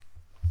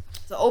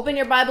So open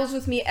your Bibles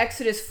with me,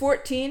 Exodus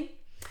 14,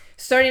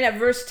 starting at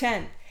verse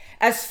 10.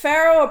 As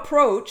Pharaoh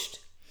approached,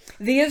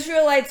 the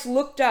Israelites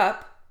looked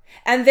up,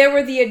 and there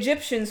were the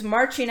Egyptians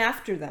marching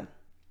after them.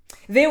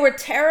 They were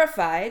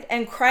terrified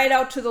and cried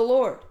out to the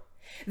Lord.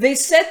 They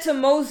said to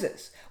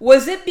Moses,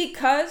 "Was it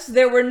because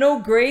there were no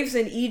graves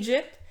in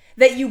Egypt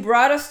that you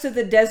brought us to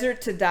the desert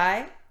to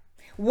die?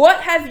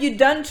 What have you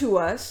done to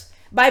us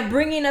by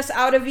bringing us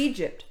out of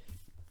Egypt?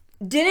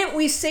 Didn't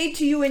we say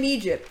to you in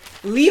Egypt,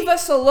 'Leave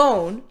us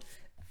alone,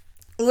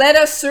 let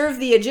us serve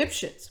the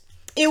Egyptians'?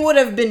 It would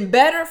have been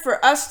better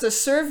for us to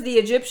serve the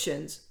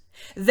Egyptians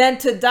than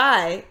to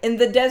die in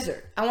the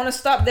desert." I want to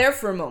stop there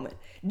for a moment.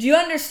 Do you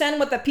understand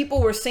what the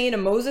people were saying to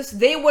Moses?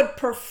 They would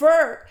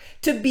prefer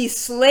to be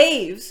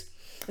slaves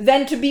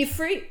than to be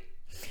free.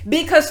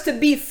 Because to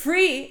be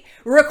free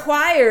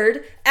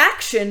required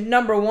action,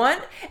 number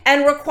one,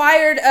 and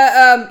required,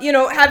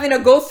 having to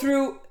go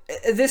through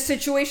this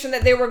situation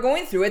that they were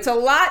going through. It's a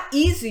lot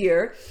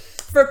easier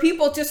for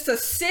people just to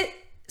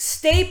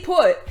stay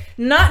put,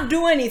 not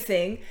do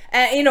anything,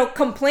 and,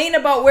 complain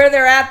about where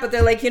they're at, but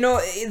they're like,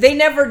 they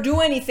never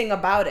do anything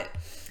about it.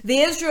 The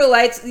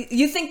Israelites,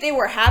 you think they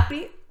were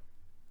happy?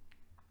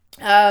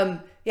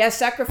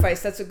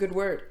 Sacrifice, that's a good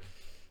word.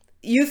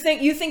 You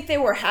think they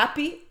were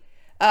happy?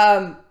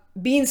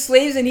 Being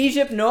slaves in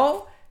Egypt?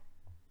 No.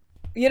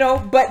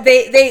 But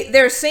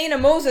they're saying to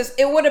Moses,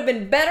 it would have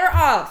been better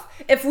off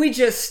if we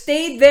just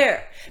stayed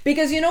there.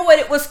 Because you know what?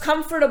 It was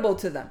comfortable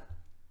to them.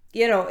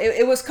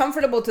 It was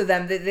comfortable to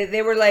them.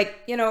 They were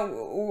like,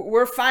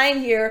 we're fine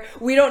here.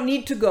 We don't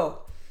need to go.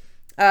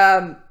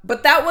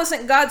 But that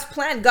wasn't God's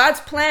plan.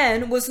 God's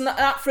plan was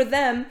not for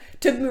them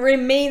to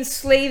remain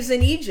slaves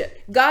in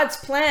Egypt. God's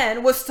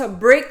plan was to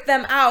break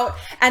them out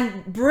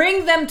and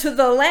bring them to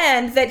the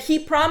land that he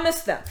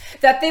promised them,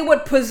 that they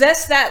would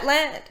possess that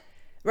land,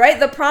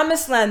 right? The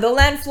promised land, the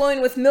land flowing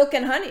with milk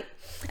and honey.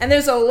 And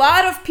there's a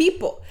lot of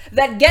people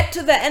that get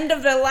to the end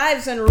of their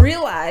lives and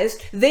realize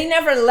they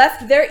never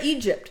left their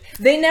Egypt.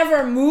 They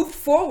never moved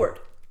forward.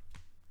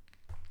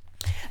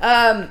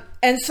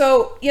 And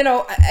so,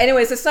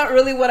 anyways, it's not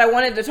really what I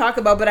wanted to talk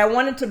about, but I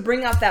wanted to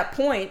bring out that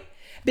point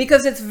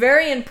because it's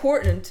very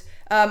important.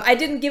 I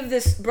didn't give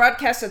this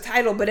broadcast a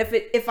title, but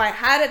if I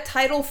had a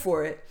title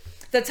for it,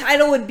 the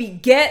title would be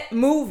Get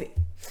Moving.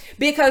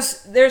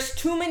 Because there's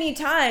too many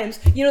times,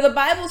 the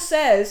Bible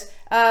says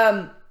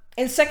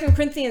in 2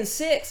 Corinthians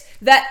 6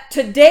 that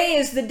today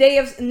is the day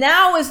of,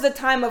 now is the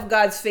time of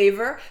God's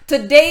favor.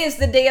 Today is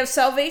the day of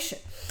salvation.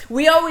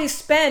 We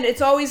always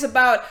it's always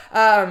about,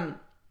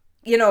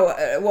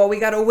 we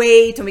got to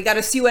wait and we got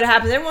to see what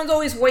happens. Everyone's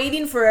always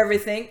waiting for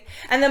everything.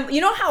 And then,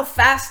 how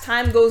fast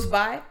time goes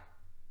by?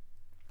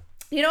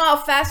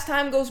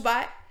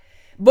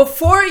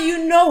 Before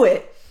you know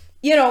it,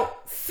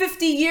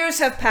 50 years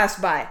have passed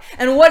by.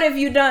 And what have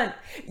you done?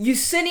 You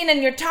sitting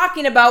and you're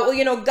talking about,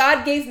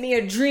 God gave me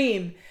a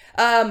dream,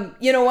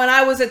 when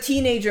I was a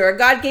teenager, or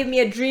God gave me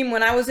a dream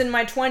when I was in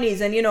my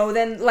 20s, and,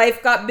 then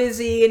life got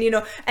busy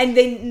and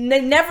they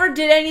never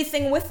did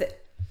anything with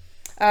it.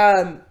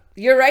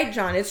 You're right,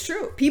 John. It's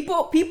true.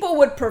 People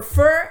would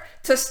prefer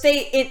to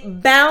stay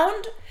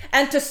bound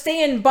and to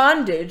stay in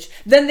bondage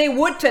than they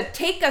would to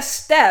take a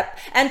step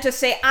and to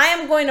say, I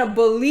am going to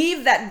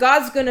believe that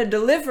God's going to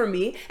deliver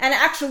me and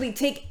actually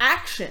take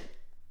action.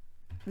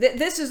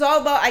 This is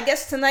all about, I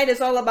guess tonight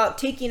is all about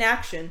taking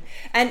action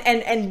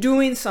and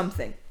doing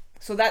something.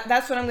 So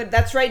that's what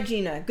that's right,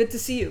 Gina. Good to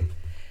see you.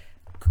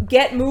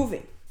 Get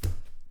moving.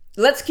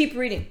 Let's keep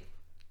reading.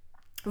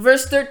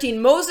 Verse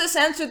 13, Moses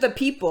answered the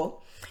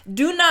people,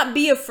 "Do not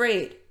be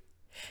afraid.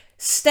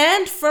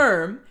 Stand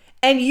firm,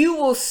 and you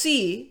will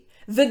see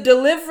the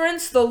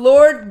deliverance the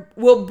Lord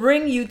will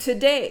bring you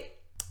today.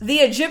 The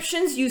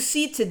Egyptians you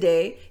see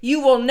today, you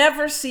will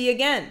never see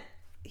again."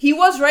 He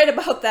was right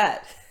about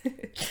that.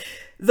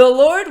 The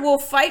Lord will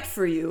fight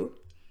for you.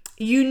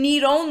 You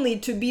need only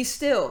to be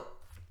still.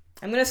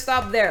 I'm going to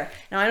stop there.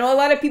 Now, I know a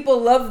lot of people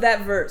love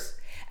that verse.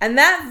 And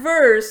that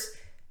verse,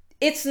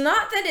 it's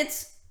not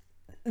that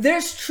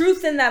there's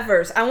truth in that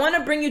verse. I want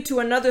to bring you to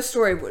another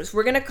story.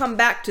 We're going to come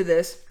back to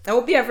this. I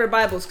hope you have your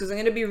Bibles because I'm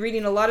going to be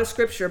reading a lot of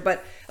scripture,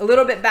 but a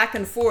little bit back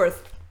and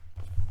forth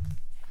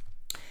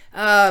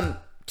to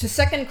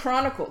 2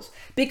 Chronicles.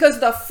 Because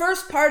the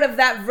first part of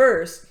that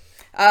verse,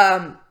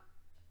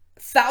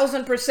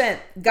 1000%,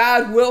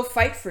 God will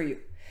fight for you.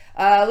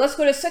 Let's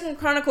go to 2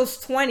 Chronicles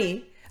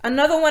 20.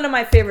 Another one of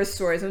my favorite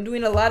stories. I'm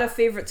doing a lot of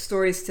favorite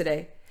stories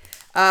today.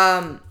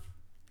 Let's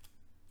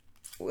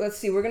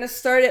see. We're going to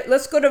start it.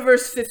 Let's go to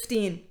verse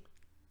 15.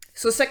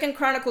 So 2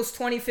 Chronicles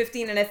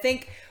 20:15. And I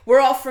think we're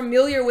all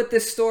familiar with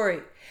this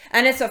story.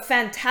 And it's a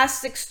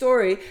fantastic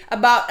story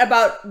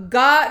about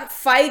God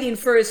fighting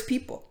for his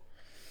people.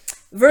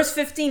 Verse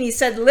 15, he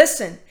said,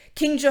 "Listen,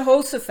 King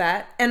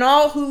Jehoshaphat and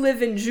all who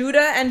live in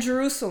Judah and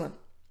Jerusalem.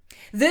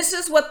 This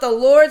is what the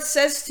Lord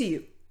says to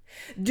you.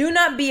 Do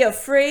not be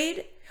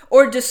afraid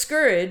or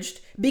discouraged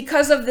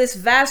because of this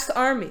vast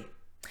army,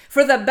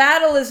 for the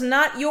battle is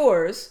not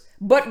yours,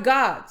 but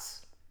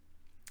God's."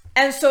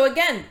 And so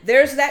again,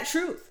 there's that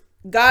truth.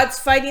 God's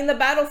fighting the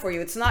battle for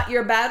you. It's not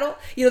your battle.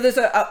 You know, there's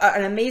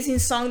an amazing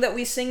song that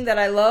we sing that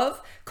I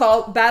love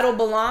called Battle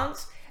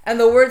Belongs. And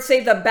the words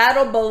say the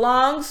battle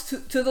belongs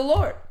to the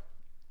Lord.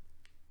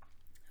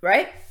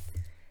 Right?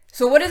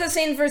 So what does it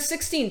say in verse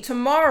 16?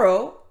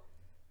 Tomorrow,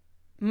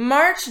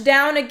 march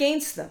down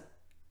against them.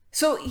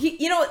 So,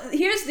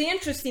 here's the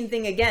interesting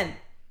thing again.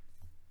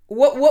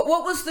 What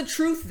was the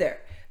truth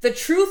there? The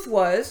truth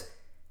was,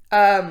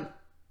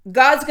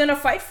 God's going to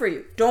fight for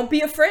you. Don't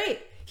be afraid.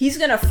 He's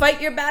going to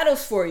fight your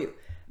battles for you.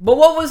 But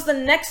what was the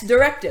next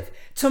directive?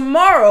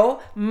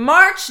 Tomorrow,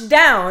 march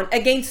down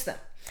against them.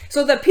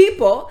 So the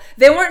people,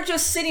 they weren't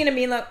just sitting and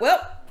being like,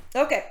 well,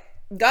 okay,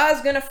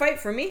 God's going to fight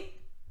for me.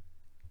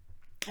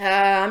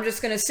 I'm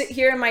just going to sit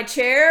here in my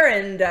chair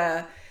and,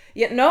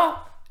 no,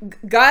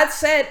 God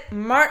said,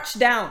 march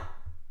down.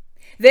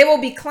 They will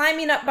be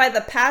climbing up by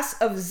the pass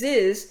of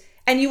Ziz,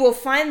 and you will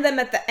find them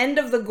at the end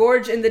of the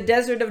gorge in the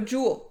desert of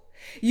Jewel.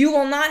 You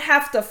will not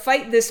have to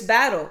fight this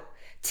battle.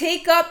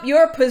 Take up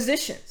your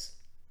positions.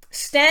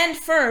 Stand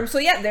firm. So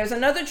yeah, there's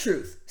another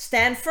truth.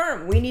 Stand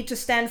firm. We need to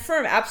stand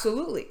firm.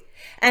 Absolutely.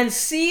 And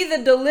see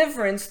the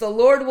deliverance the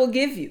Lord will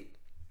give you.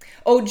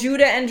 O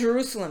Judah and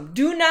Jerusalem,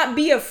 do not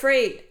be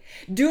afraid.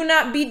 Do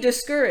not be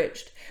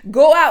discouraged.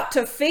 Go out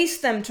to face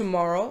them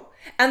tomorrow,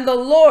 and the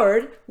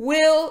Lord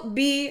will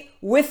be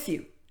with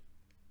you.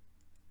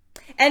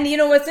 And you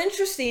know what's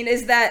interesting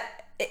is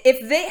that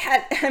if they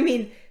had,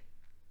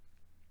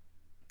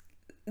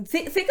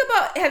 think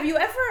about, have you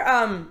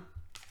ever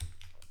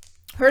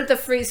heard the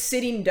phrase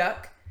sitting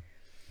duck?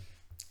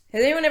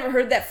 Has anyone ever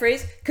heard that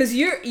phrase? Because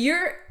you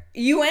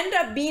end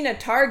up being a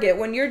target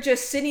when you're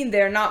just sitting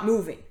there not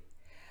moving.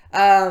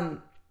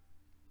 But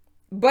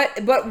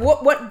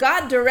what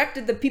God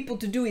directed the people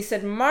to do, he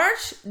said,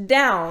 march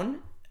down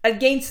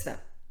against them.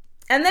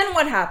 And then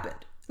what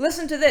happened?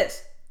 Listen to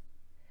this.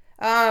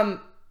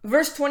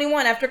 Verse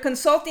 21, after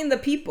consulting the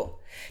people,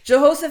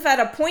 Jehoshaphat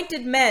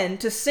appointed men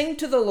to sing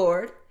to the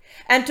Lord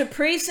and to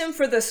praise him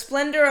for the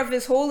splendor of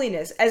his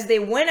holiness as they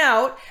went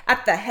out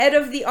at the head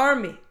of the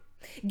army.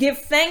 Give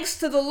thanks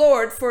to the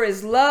Lord, for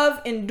his love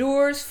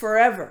endures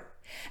forever.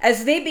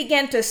 As they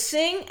began to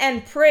sing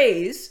and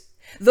praise,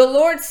 the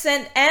Lord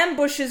sent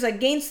ambushes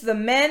against the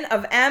men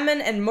of Ammon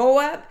and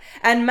Moab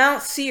and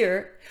Mount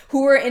Seir,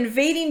 who were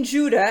invading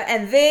Judah,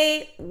 and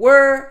they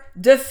were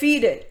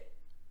defeated.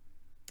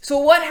 So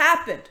what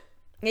happened?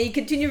 And you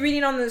continue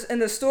reading on this in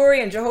the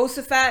story, and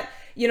Jehoshaphat,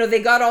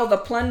 they got all the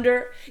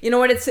plunder. You know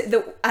what as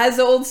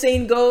the old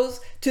saying goes,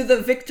 to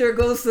the victor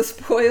goes the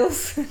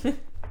spoils.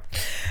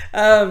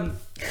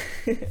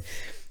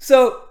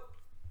 So,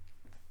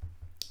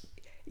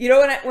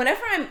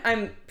 whenever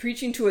I'm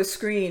preaching to a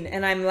screen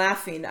and I'm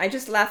laughing, I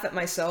just laugh at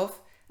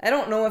myself. I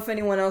don't know if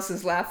anyone else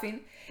is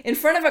laughing. In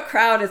front of a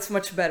crowd, it's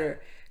much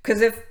better.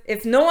 Because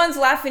if no one's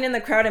laughing in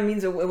the crowd, it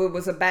means it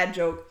was a bad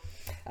joke.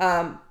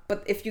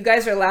 But if you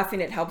guys are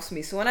laughing, it helps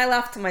me. So when I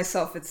laugh to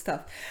myself, it's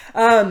tough.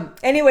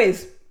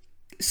 Anyways,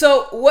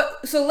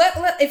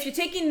 if you're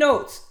taking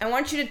notes, I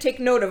want you to take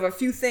note of a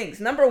few things.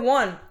 Number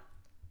one,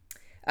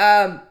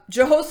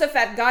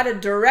 Jehoshaphat got a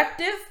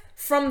directive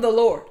from the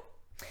Lord.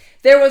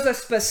 There was a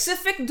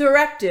specific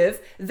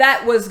directive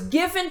that was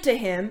given to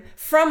him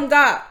from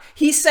God.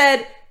 He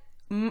said,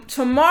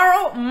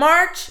 tomorrow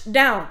march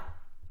down.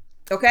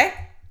 Okay?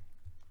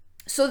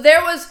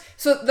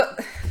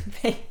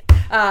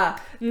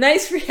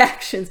 Nice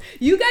reactions.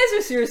 You guys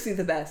are seriously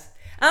the best.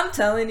 I'm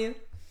telling you.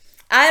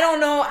 I don't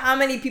know how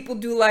many people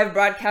do live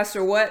broadcasts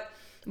or what,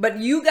 but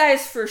you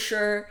guys for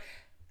sure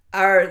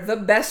are the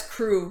best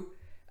crew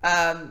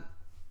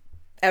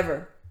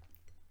ever.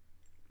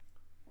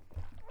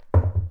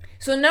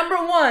 So number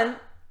one,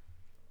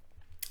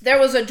 there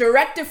was a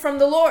directive from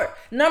the Lord.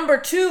 Number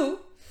two,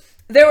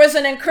 there was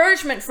an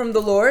encouragement from the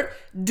Lord.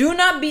 Do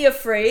not be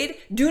afraid.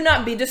 Do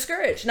not be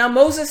discouraged. Now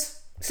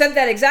Moses said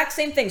that exact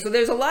same thing. So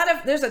there's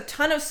a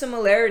ton of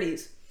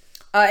similarities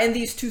in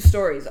these two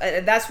stories.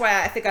 That's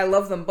why I think I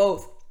love them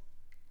both.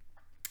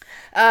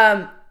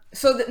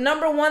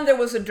 Number one, there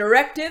was a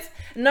directive.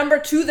 Number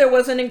two, there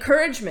was an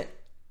encouragement.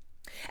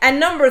 And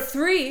number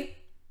three,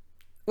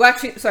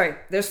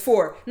 there's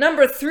four.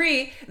 Number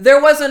three,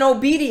 there was an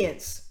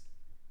obedience.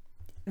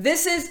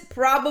 This is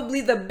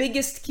probably the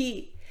biggest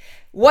key.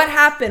 What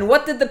happened?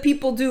 What did the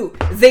people do?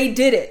 They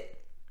did it.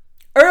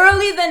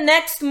 Early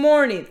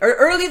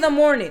the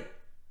morning.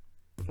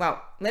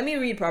 Wow, let me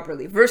read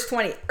properly. Verse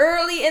 20.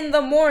 Early in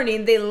the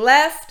morning, they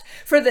left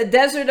for the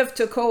desert of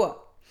Tekoa.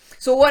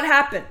 So what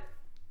happened?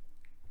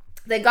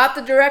 They got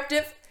the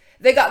directive.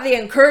 They got the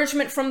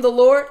encouragement from the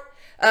Lord.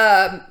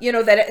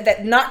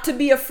 That not to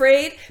be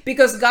afraid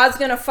because God's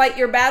going to fight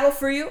your battle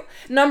for you.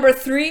 Number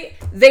three,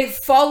 they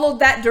followed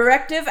that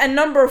directive. And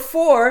number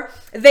four,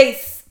 they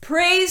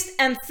praised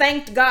and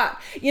thanked God.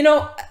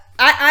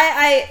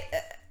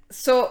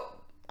 So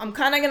I'm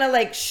kind of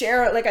going to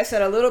share, like I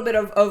said, a little bit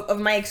of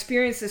my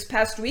experience this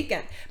past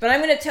weekend. But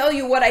I'm going to tell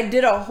you what I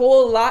did a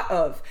whole lot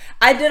of.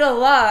 I did a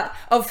lot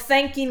of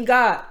thanking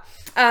God.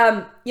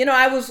 I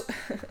was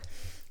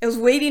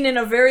waiting in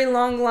a very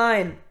long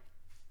line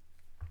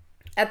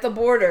at the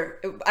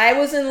border. I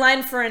was in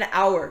line for an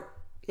hour.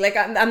 Like,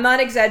 I'm not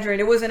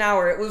exaggerating. It was an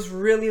hour. It was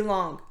really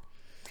long.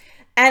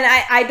 And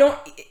I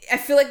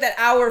feel like that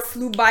hour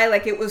flew by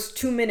like it was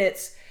 2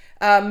 minutes,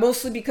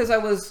 mostly because I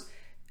was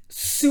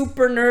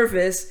super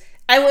nervous.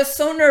 I was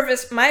so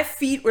nervous, my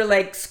feet were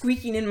like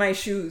squeaking in my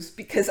shoes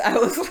because I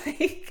was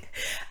like,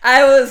 I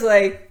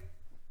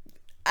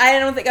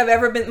don't think I've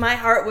ever been, my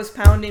heart was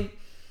pounding.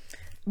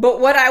 But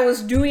what I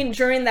was doing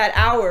during that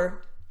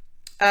hour,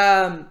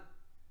 I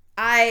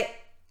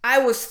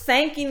was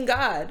thanking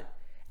God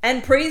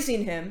and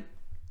praising him.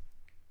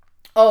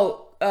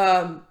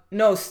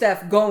 No,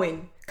 Steph,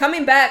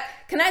 coming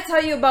back. Can I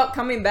tell you about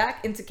coming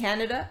back into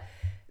Canada?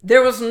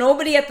 There was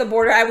nobody at the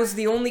border. I was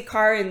the only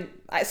car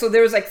so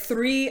there was like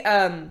three,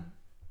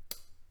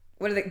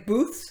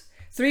 booths?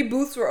 3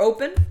 booths were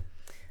open.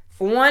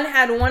 One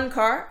had 1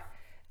 car,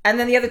 and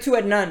then the other 2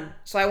 had none.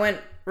 So I went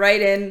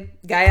right in.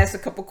 Guy asked a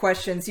couple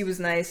questions. He was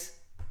nice,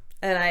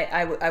 and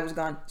I was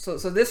gone. So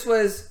this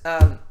was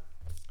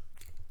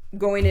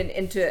going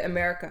into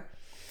America.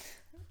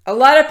 A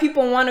lot of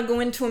people want to go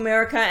into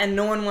America, and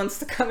no one wants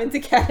to come into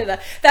Canada.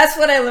 That's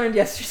what I learned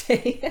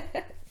yesterday.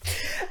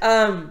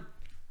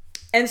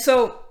 And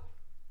so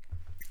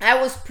I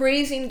was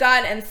praising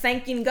God and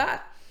thanking God.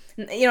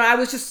 You know, I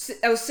was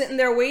sitting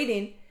there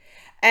waiting,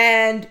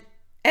 and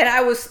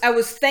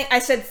I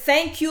said,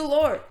 "Thank you,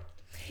 Lord."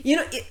 You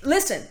know,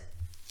 listen,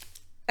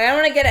 I don't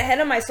want to get ahead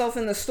of myself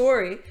in the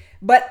story,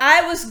 but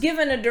I was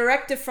given a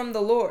directive from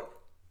the Lord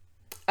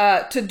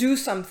to do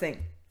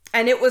something.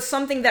 And it was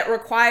something that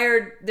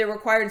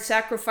required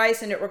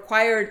sacrifice, and it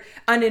required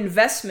an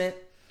investment.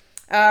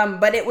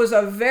 But it was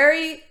a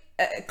very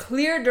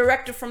clear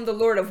directive from the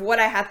Lord of what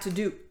I had to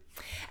do.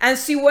 And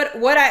see,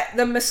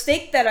 the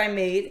mistake that I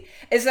made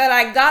is that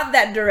I got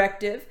that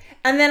directive,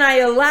 and then I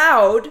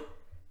allowed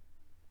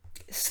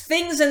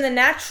things in the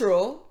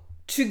natural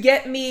to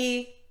get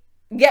my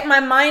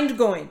mind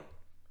going.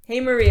 Hey,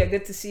 Maria,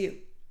 good to see you.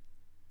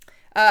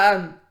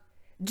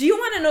 Do you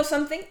want to know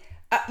something?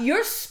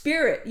 Your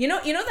spirit, you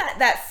know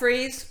that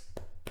phrase,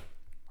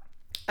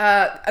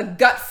 a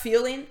gut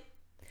feeling,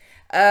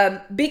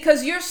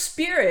 because your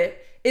spirit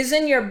is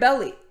in your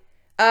belly,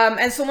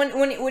 and so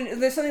when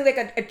there's something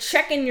like a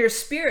check in your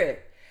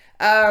spirit,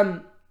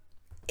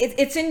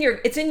 it's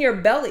in your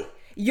belly.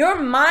 Your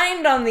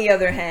mind, on the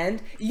other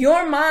hand,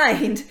 your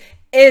mind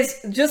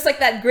is just like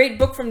that great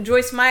book from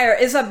Joyce Meyer,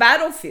 is a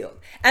battlefield.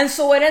 And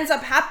so what ends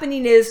up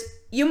happening is,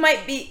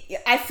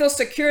 I feel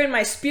secure in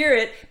my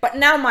spirit, but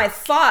now my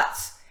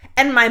thoughts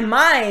and my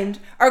mind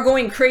are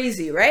going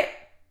crazy, right?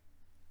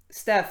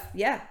 Steph,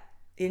 yeah,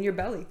 in your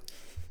belly.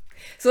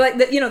 So like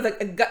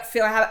the gut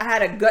feel. I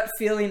had a gut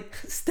feeling,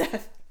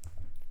 Steph.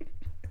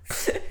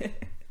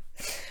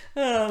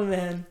 Oh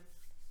man,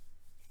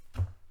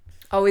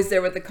 always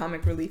there with the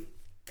comic relief.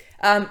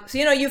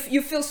 So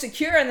you feel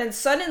secure, and then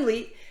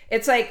suddenly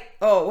it's like,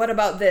 oh, what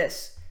about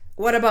this?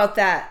 What about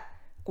that?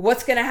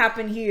 What's gonna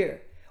happen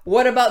here?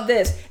 What about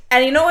this?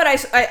 And you know what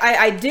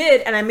I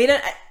did, and I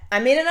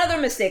made another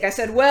mistake. I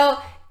said,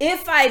 well,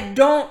 if I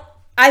don't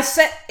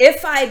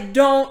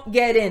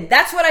get in,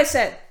 that's what I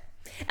said.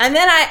 And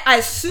then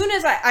as soon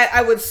as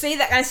I would say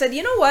that, I said,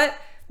 you know what?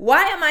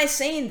 Why am I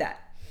saying that?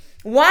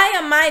 Why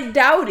am I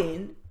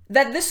doubting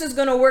that this is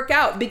going to work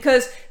out?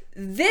 Because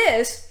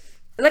this,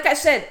 like I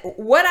said,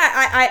 what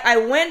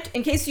I went,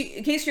 in case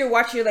you're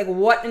watching, you're like,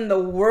 what in the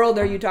world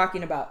are you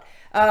talking about?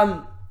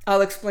 I'll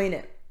explain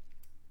it.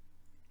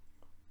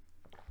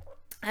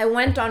 I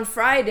went on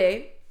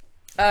Friday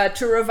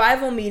to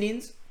revival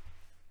meetings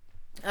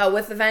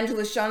with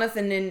Evangelist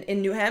Jonathan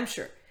in New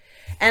Hampshire.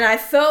 And I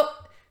felt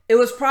it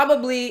was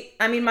probably,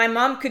 my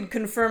mom could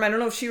confirm, I don't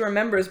know if she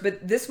remembers,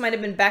 but this might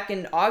have been back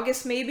in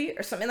August maybe,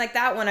 or something like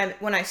that,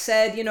 when I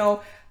said,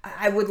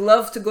 I would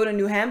love to go to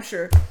New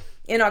Hampshire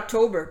in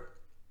October.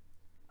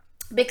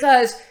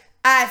 Because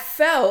I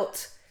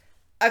felt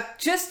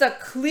just a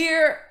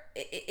clear,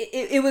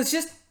 it was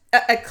just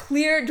a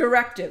clear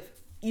directive.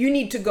 You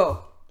need to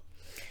go.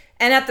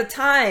 And at the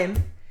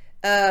time,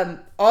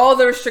 all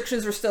the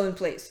restrictions were still in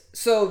place.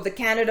 So the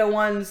Canada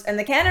ones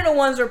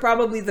are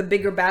probably the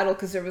bigger battle,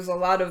 because there was a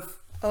lot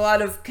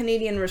of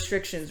Canadian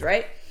restrictions,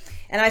 right?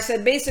 And I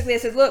said,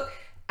 look,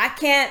 I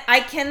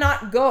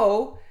cannot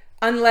go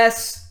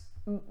unless,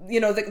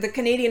 the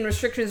Canadian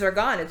restrictions are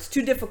gone. It's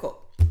too difficult.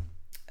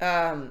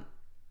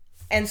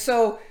 And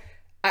so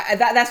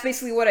that's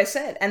basically what I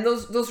said. And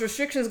those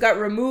restrictions got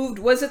removed.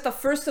 Was it the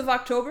 1st of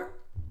October?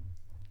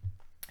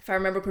 If I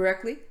remember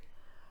correctly.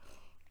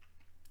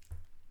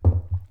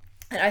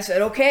 And I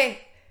said, okay,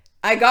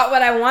 I got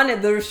what I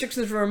wanted. The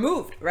restrictions were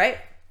removed, right?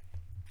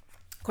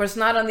 Of course,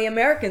 not on the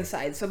American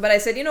side. But I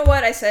said, you know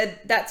what? I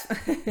said, that's...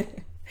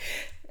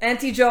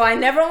 Auntie Joe, I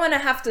never want to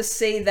have to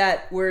say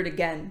that word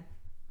again.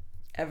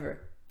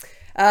 Ever.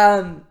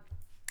 And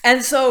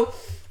so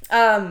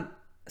I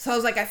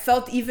was like, I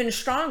felt even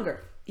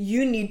stronger.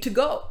 You need to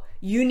go.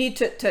 You need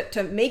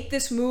to make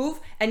this move,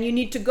 and you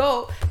need to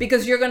go,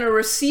 because you're going to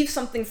receive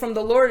something from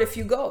the Lord if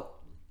you go.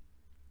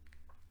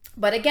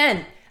 But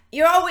again,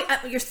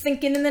 you're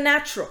thinking in the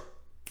natural.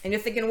 And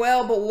you're thinking,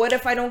 well, but what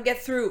if I don't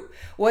get through?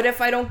 What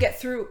if I don't get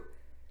through?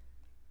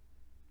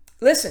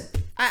 Listen,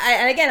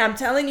 and again, I'm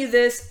telling you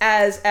this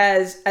as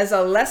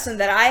a lesson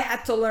that I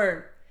had to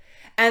learn.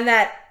 And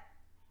that,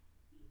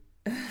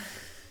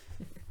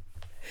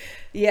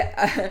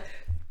 yeah,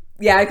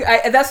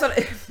 that's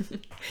what,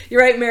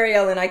 you're right, Mary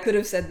Ellen, I could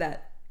have said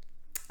that.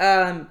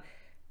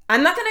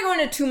 I'm not going to go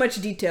into too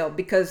much detail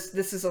because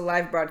this is a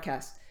live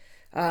broadcast.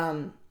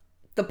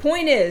 The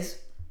point is,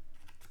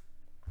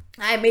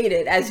 I made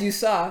it, as you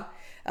saw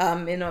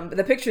in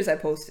the pictures I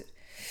posted.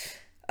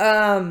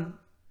 I'm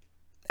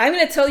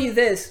going to tell you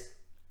this.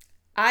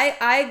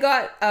 I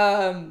got,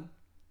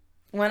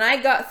 when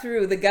I got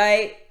through, the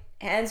guy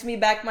hands me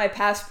back my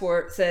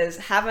passport, says,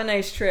 have a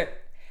nice trip.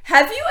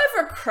 Have you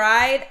ever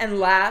cried and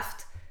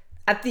laughed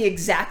at the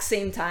exact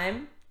same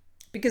time?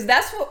 Because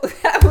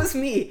that was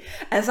me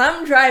as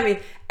I'm driving,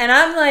 and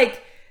I'm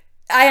like,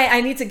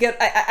 I need to get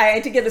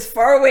as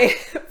far away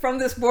from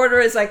this border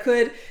as I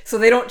could so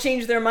they don't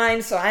change their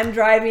mind. So I'm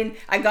driving.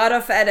 I got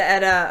off at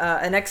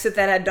an exit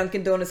that had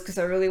Dunkin' Donuts because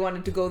I really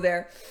wanted to go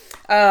there.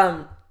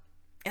 And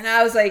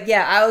I was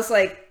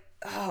like,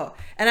 oh,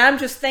 and I'm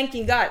just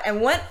thanking God.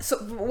 And when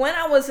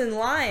I was in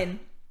line,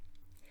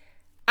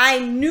 I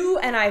knew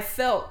and I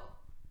felt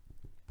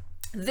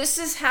this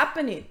is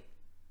happening.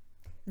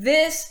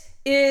 This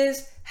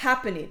is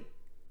happening.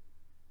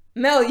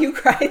 Mel, you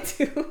cried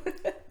too.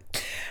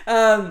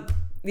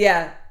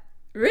 Yeah,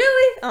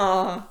 really?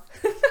 Aw.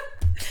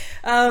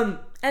 And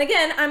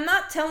again, I'm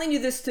not telling you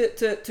this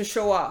to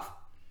show off,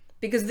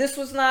 because this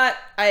was not,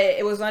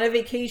 it was not a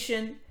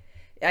vacation.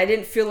 I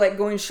didn't feel like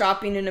going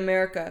shopping in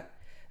America.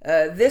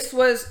 This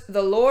was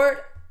the Lord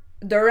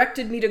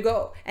directed me to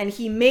go, and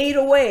he made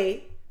a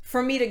way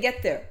for me to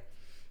get there.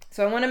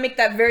 So I want to make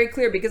that very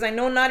clear, because I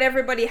know not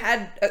everybody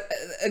had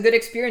a good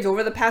experience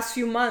over the past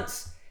few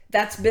months.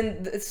 That's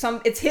been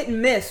it's hit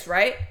and miss,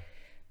 right?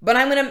 But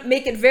I'm going to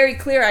make it very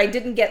clear. I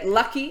didn't get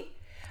lucky.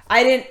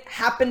 I didn't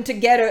happen to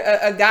get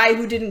a guy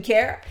who didn't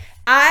care.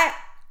 I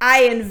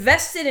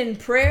invested in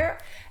prayer,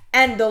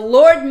 and the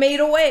Lord made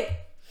a way.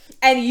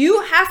 And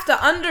you have to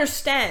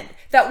understand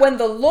that when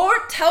the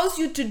Lord tells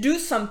you to do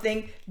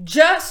something,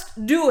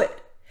 just do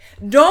it.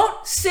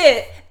 Don't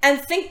sit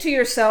and think to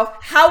yourself,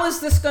 how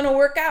is this going to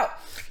work out?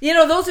 You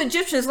know, those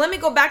Egyptians, let me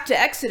go back to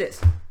Exodus.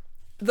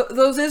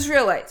 Those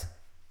Israelites.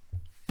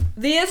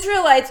 The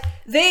Israelites,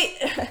 they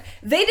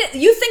did.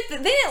 You think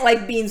that they didn't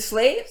like being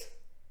slaves?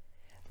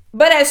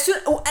 But as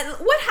soon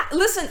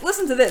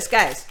listen to this,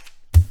 guys.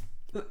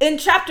 In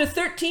chapter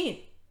 13,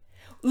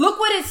 look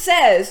what it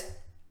says.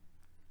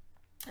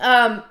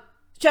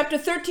 Chapter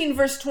 13,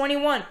 verse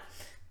 21.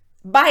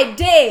 By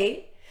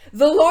day,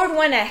 the Lord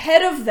went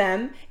ahead of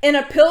them in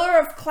a pillar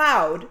of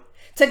cloud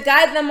to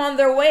guide them on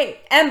their way,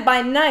 and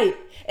by night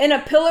in a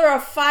pillar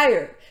of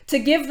fire to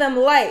give them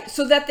light,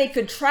 so that they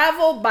could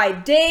travel by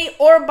day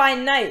or by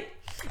night.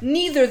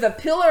 Neither the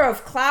pillar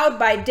of cloud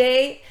by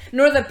day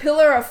nor the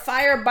pillar of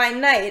fire by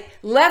night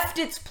left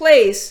its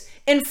place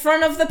in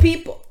front of the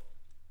people.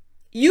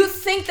 You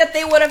think that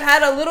they would have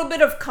had a little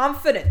bit of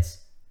confidence.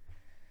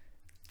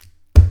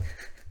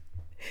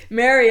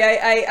 Mary,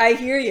 I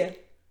hear you.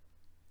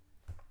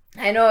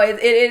 I know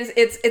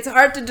it's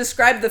hard to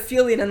describe the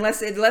feeling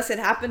unless it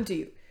happened to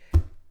you.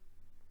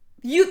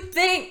 You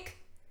think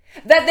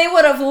that they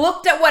would have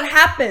looked at what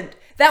happened,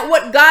 that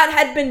what God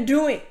had been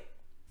doing.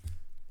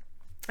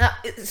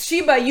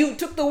 Sheba, you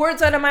took the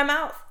words out of my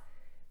mouth.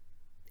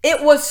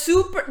 There was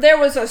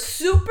a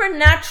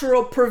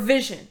supernatural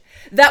provision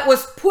that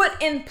was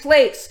put in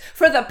place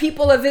for the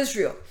people of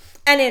Israel.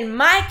 And in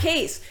my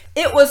case,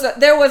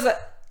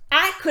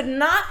 I could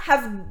not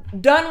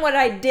have done what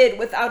I did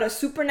without a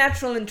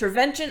supernatural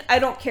intervention. I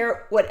don't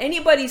care what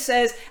anybody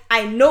says.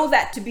 I know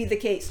that to be the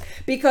case,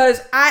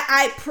 because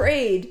I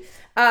prayed,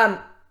 and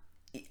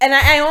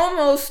I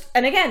almost,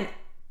 and again,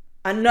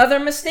 another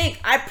mistake.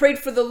 I prayed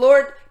for the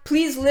Lord,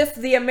 please lift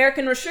the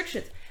American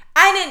restrictions.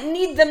 I didn't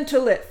need them to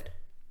lift.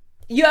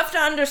 You have to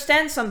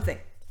understand something.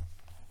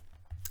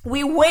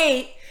 We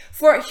wait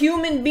for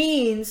human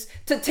beings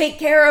to take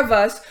care of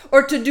us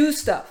or to do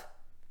stuff.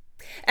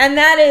 And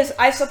that is,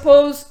 I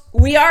suppose,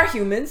 we are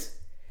humans.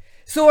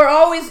 So we're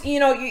always,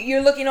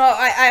 you're looking,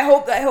 I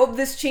hope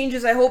this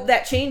changes. I hope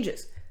that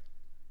changes.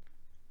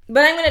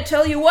 But I'm going to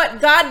tell you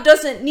what, God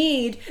doesn't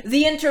need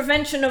the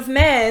intervention of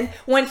man.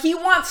 When he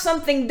wants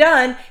something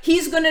done,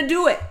 he's going to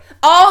do it.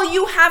 All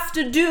you have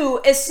to do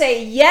is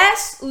say,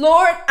 yes,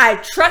 Lord, I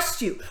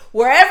trust you.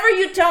 Wherever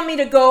you tell me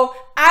to go,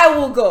 I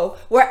will go.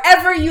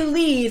 Wherever you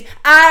lead,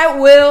 I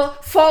will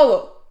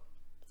follow.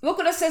 Look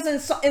what it says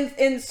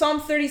in Psalm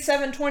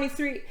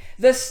 37:23.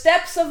 The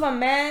steps of a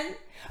man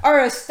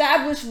are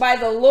established by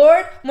the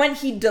Lord when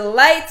he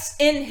delights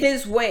in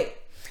his way.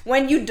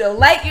 When you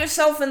delight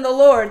yourself in the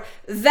Lord,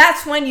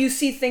 that's when you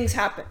see things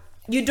happen.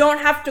 You don't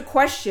have to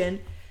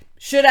question,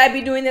 should I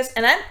be doing this?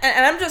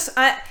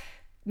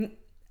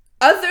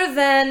 Other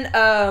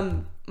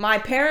than my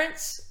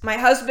parents, my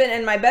husband,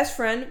 and my best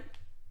friend,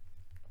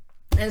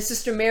 and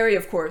Sister Mary,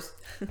 of course,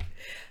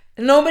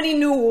 nobody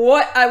knew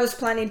what I was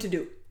planning to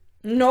do.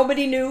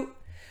 Nobody knew.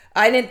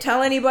 I didn't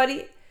tell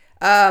anybody.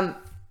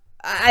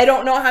 I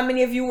don't know how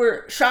many of you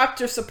were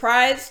shocked or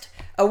surprised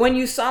when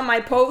you saw my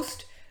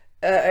post.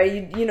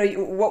 You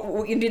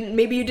didn't,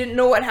 maybe you didn't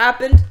know what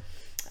happened.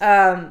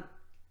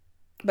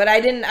 But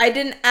I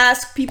didn't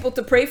ask people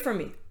to pray for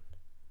me.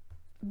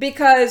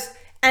 Because,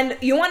 and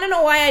you want to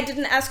know why I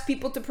didn't ask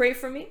people to pray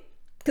for me?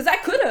 Because I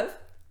could have.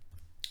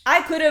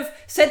 I could have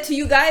said to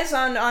you guys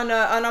on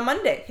a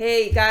Monday,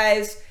 hey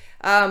guys,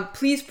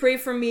 please pray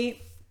for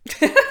me.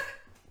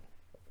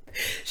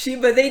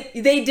 But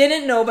they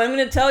didn't know, but I'm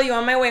going to tell you,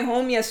 on my way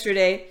home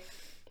yesterday,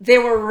 they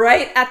were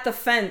right at the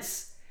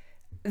fence.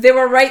 They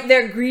were right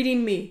there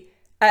greeting me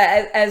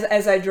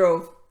as I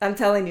drove. I'm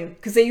telling you,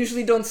 because they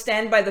usually don't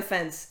stand by the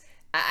fence.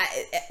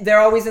 They're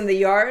always in the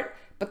yard,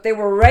 but they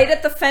were right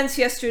at the fence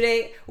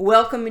yesterday,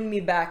 welcoming me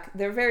back.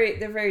 They're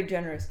very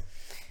generous.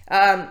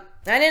 I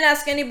didn't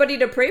ask anybody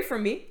to pray for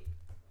me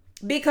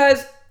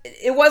because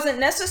it wasn't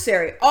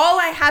necessary. All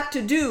I had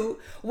to do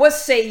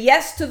was say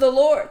yes to the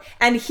Lord,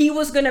 and He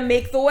was going to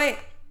make the way.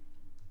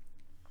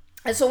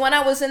 And so when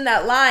I was in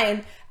that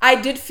line,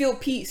 I did feel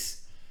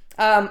peace.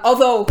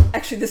 Although,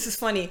 actually, this is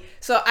funny.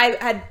 So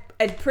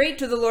I'd prayed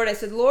to the Lord. I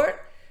said, Lord,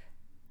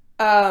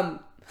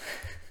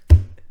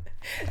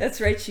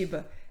 that's right,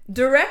 Sheba,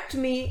 direct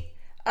me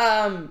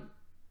to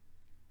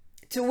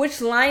which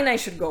line I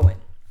should go in.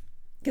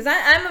 Because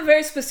I'm a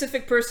very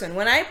specific person.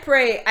 When I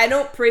pray, I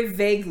don't pray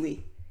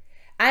vaguely.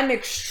 I'm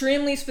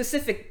extremely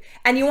specific.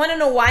 And you want to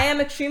know why I'm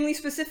extremely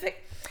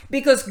specific?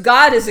 Because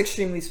God is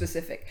extremely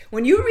specific.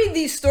 When you read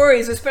these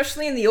stories,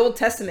 especially in the Old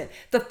Testament,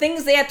 the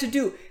things they had to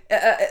do,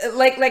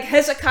 like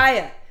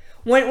Hezekiah,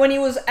 when he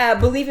was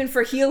believing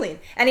for healing,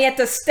 and he had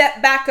to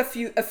step back a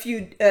few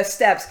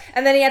steps,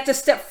 and then he had to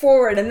step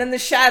forward, and then the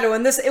shadow,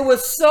 and this, it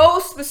was so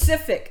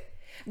specific.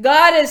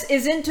 God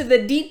is into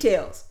the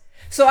details.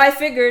 So I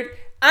figured,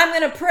 I'm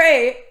going to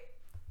pray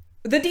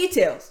the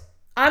details.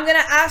 I'm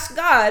going to ask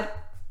God,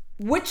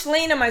 which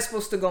lane am I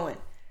supposed to go in?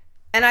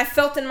 And I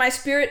felt in my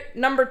spirit,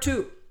 number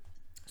 2.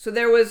 So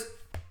there was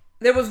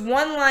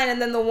one line, and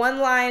then the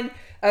one line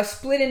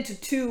split into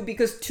 2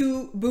 because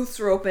 2 booths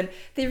were open.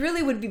 They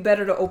really would be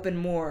better to open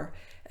more.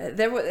 I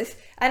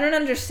don't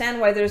understand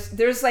why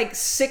there's like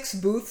 6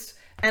 booths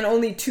and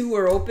only 2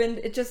 were opened.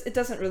 It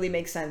doesn't really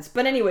make sense.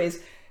 But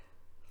anyways,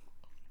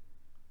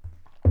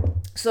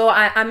 so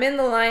I'm in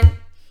the line,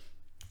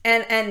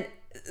 and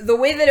the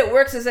way that it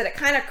works is that it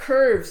kind of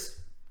curves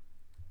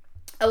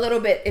a little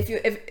bit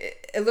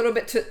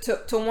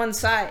to one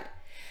side.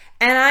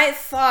 And I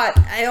thought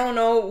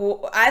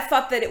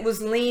that it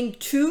was lane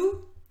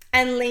 2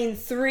 and lane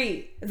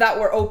 3 that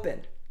were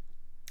open.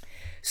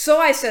 So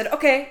I said,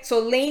 okay, so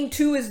lane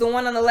 2 is the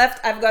one on the left.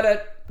 I've got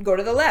to go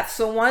to the left.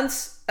 So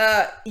once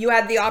you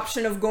had the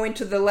option of going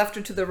to the left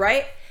or to the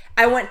right,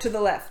 I went to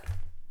the left.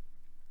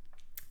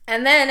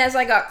 And then as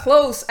I got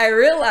close, I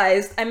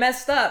realized I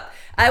messed up.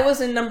 I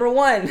was in number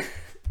 1.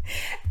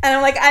 And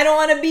I'm like, I don't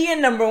want to be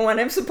in number 1.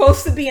 I'm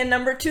supposed to be in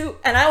number 2.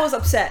 And I was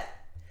upset.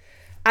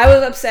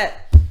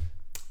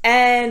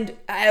 And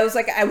I was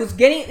like, I was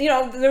getting,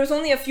 there was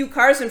only a few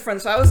cars in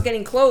front, so I was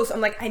getting close.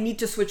 I'm like, I need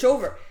to switch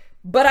over.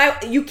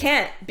 But you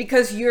can't,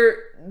 because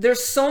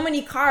there's so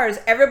many cars.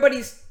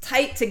 Everybody's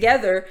tight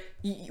together.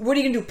 What are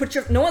you going to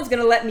do? No one's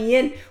going to let me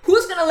in.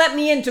 Who's going to let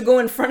me in to go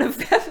in front of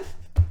them?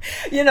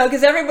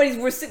 Because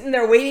we're sitting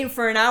there waiting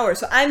for an hour.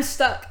 So I'm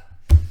stuck.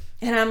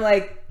 And I'm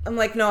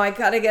like, no, I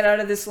got to get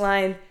out of this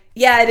line.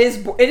 Yeah, it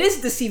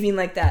is deceiving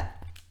like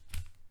that.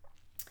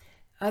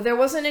 There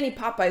wasn't any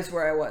Popeyes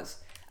where I was.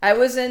 I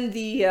was in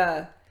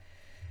a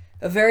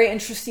very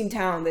interesting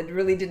town that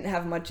really didn't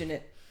have much in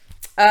it.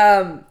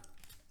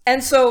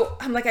 And so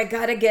I'm like,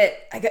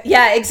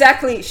 yeah,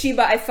 exactly.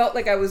 Sheba, I felt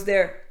like I was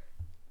there.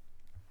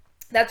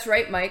 That's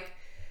right, Mike.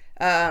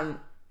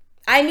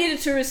 I needed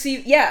to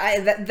receive,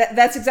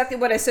 that's exactly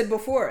what I said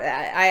before.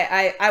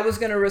 I was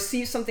going to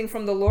receive something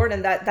from the Lord,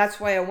 and that's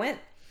why I went.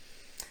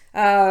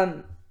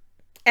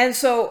 And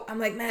so I'm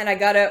like, man,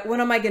 what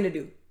am I going to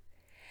do?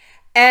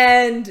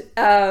 And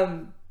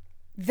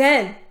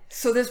then,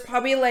 so there's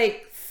probably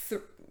like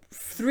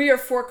 3 or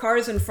 4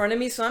 cars in front of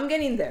me, so I'm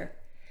getting there.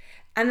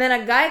 And then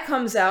a guy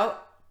comes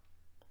out,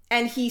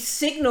 and he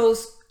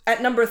signals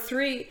at number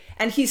 3,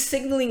 and he's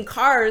signaling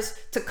cars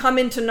to come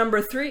into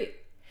number 3.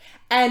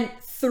 And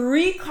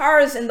 3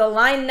 cars in the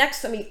line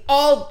next to me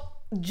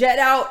all jet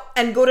out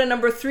and go to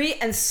number 3,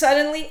 and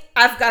suddenly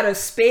I've got a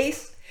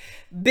space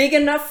big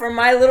enough for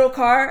my little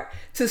car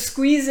to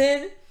squeeze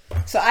in.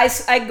 So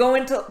I go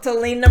into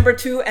lane number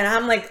 2, and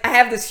I'm like, I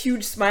have this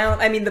huge smile.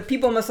 I mean, the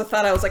people must have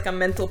thought I was like a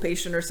mental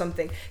patient or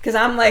something, because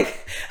I'm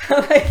like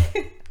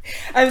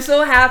I'm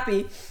so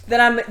happy that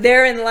I'm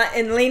there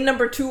in lane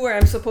number 2 where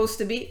I'm supposed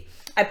to be.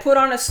 I put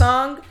on a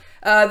song,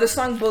 the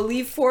song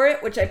 "Believe for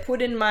It," which I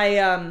put in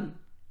my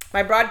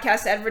my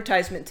broadcast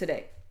advertisement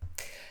today.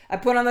 I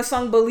put on the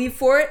song "Believe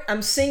for It."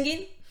 I'm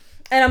singing,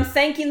 and I'm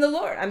thanking the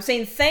Lord. I'm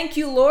saying, thank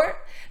you, Lord,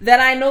 that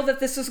I know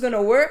that this is going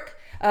to work.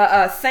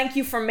 Thank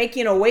you for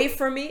making a way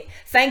for me.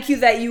 Thank you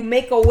that you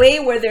make a way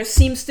where there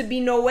seems to be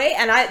no way.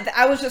 And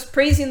I was just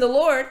praising the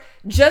Lord,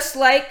 just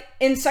like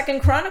in 2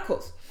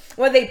 Chronicles.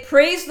 When they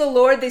praised the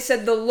Lord, they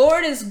said, the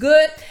Lord is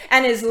good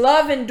and his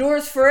love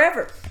endures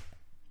forever.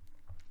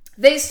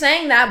 They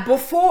sang that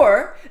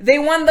before they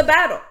won the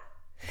battle.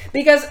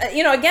 Because,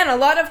 again, a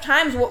lot of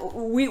times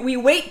we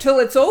wait till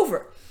it's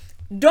over.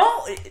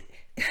 Don't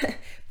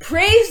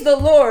praise the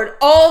Lord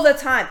all the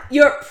time.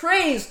 Your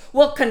praise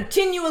will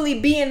continually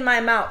be in my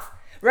mouth,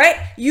 right?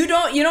 You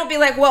don't be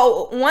like,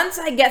 well, once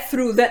I get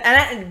through that,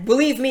 and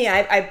believe me,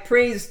 I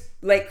praise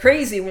like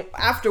crazy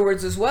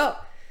afterwards as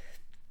well.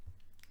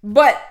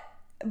 But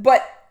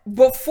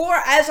before,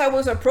 as I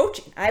was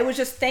approaching, I was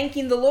just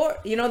thanking the Lord.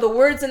 The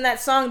words in that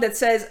song that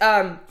says,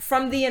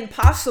 from the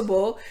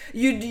impossible,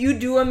 you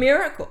do a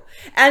miracle.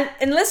 And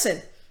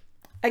listen,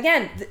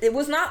 again, it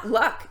was not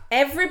luck.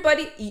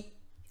 Everybody,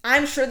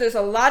 I'm sure there's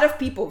a lot of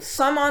people,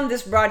 some on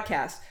this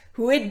broadcast,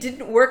 who it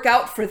didn't work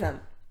out for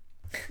them.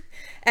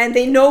 And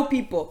they know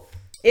people,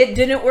 it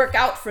didn't work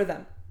out for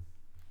them.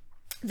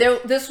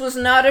 This was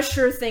not a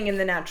sure thing in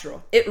the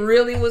natural. It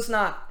really was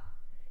not.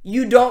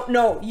 You don't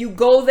know. You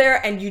go there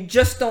and you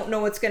just don't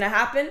know what's going to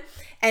happen.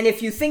 And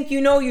if you think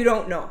you know, you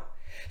don't know.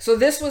 So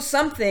this was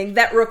something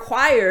that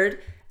required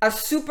a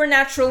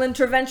supernatural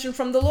intervention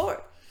from the Lord.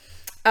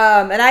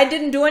 And I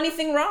didn't do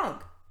anything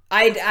wrong.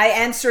 I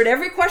answered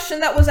every question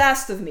that was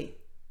asked of me.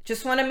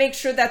 Just want to make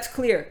sure that's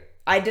clear.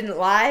 I didn't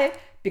lie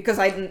because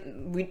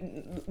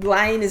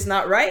lying is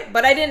not right,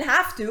 but I didn't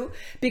have to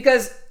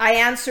because I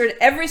answered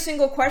every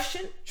single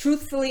question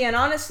truthfully and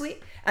honestly,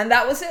 and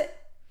that was it.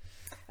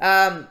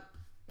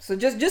 So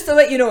just to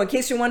let you know, in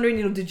case you're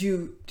wondering, did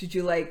you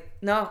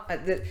no?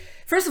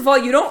 First of all,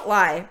 you don't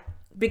lie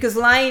because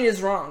lying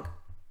is wrong.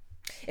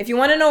 If you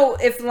want to know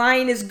if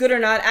lying is good or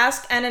not,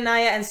 ask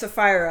Ananias and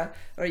Sapphira,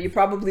 or you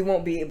probably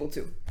won't be able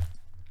to.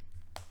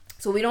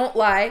 So we don't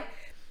lie.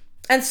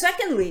 And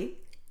secondly,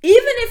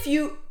 even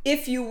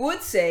if you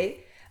would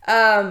say,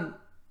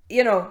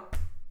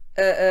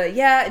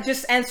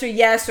 just answer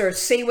yes or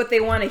say what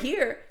they want to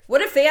hear.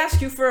 What if they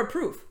ask you for a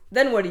proof?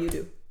 Then what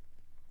do?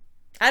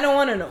 I don't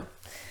want to know.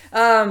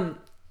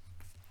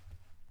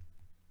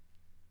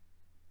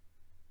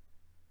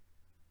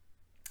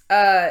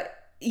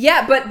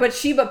 But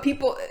Sheba,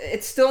 people,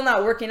 it's still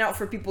not working out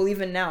for people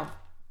even now.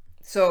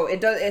 So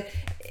it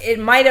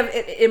might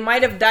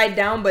have died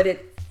down, but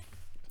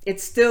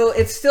it's still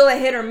a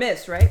hit or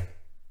miss, right?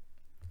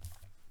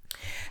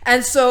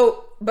 And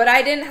so, but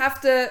I didn't have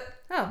to.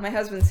 Oh, my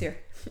husband's here.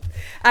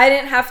 I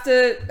didn't have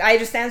to. I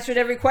just answered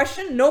every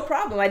question, no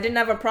problem. I didn't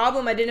have a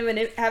problem. I didn't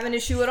even have an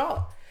issue at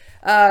all.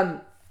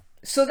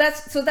 So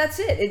that's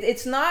it.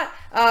 It's not,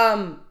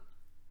 and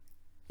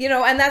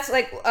that's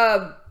like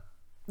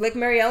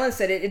Mary Ellen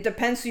said, it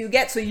depends who you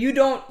get. So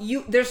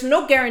there's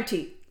no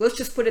guarantee. Let's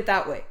just put it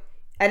that way.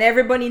 And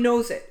everybody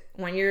knows it.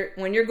 When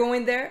you're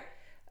going there,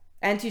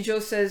 Auntie Joe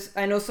says,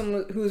 I know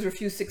someone who was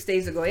refused 6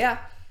 days ago. Yeah.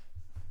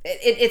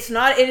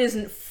 It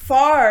is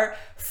far,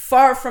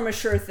 far from a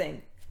sure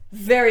thing.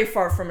 Very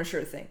far from a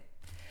sure thing.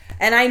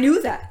 And I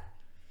knew that.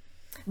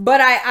 But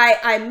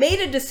I made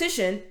a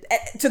decision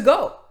to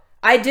go.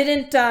 I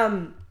didn't,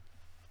 they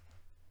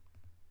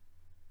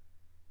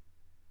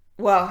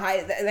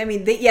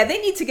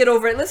need to get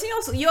over it. Listen,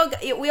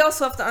 we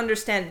also have to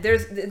understand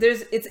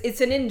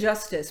it's an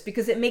injustice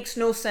because it makes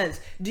no sense.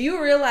 Do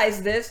you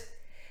realize this?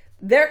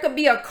 There could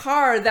be a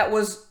car that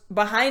was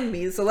behind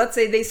me. So let's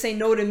say they say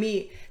no to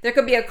me. There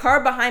could be a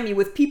car behind me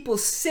with people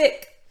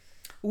sick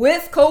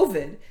with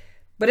COVID.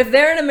 But if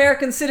they're an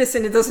American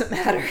citizen, it doesn't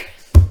matter.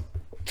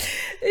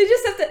 You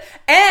just have to,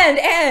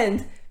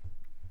 and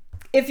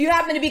if you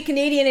happen to be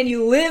Canadian and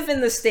you live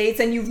in the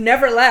States and you've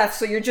never left,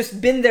 so you're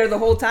just been there the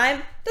whole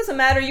time, doesn't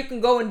matter. You can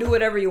go and do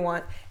whatever you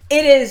want.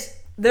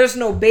 There's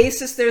no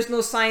basis. There's no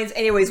science.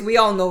 Anyways, we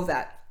all know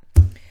that.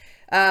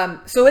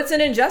 So it's an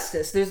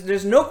injustice.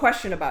 There's no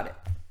question about it.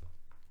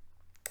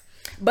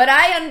 But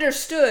I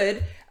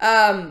understood,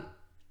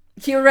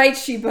 you're right,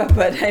 Sheba,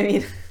 but I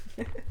mean,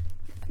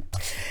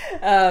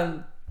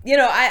 I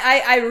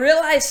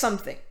realized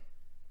something.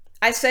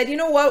 I said, you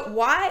know what?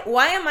 Why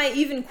am I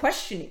even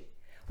questioning?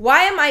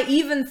 Why am I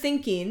even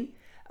thinking?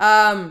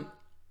 I'm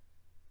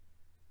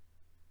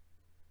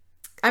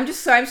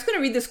just going to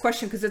read this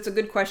question because it's a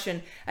good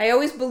question. I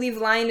always believe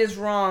lying is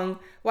wrong.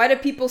 Why do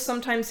people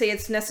sometimes say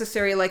it's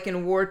necessary, like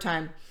in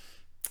wartime?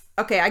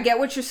 Okay, I get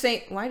what you're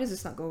saying. Why does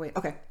this not go away?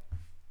 Okay.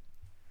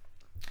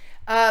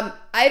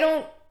 I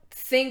don't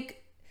think,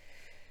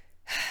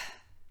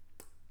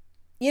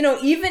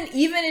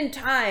 even in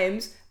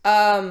times,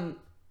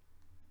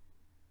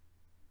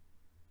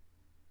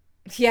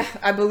 yeah,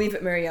 I believe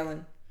it, Mary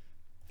Ellen.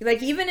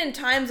 Like even in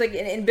times, like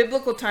in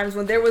biblical times,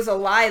 when there was a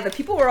lie, the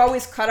people were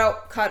always called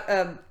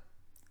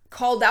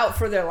out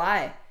for their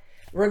lie,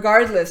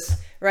 regardless,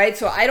 right?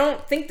 So I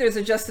don't think there's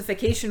a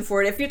justification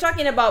for it. If you're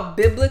talking about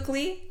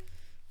biblically,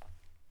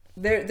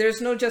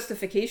 there's no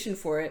justification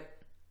for it.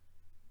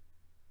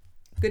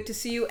 Good to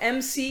see you,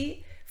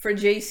 MC for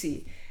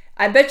JC.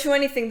 I bet you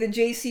anything the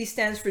JC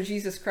stands for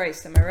Jesus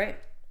Christ. Am I right?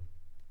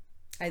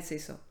 I'd say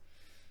so.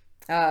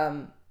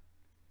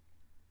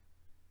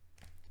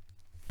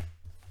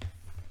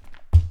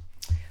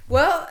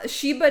 Well,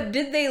 Sheba,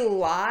 did they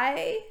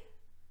lie?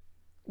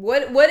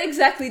 What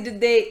exactly did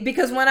they?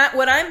 Because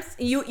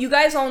you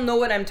guys all know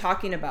what I'm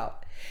talking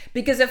about.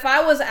 Because if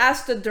I was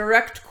asked a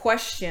direct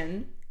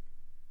question,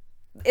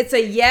 it's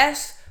a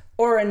yes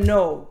or a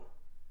no,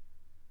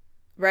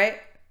 right?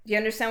 Do you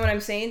understand what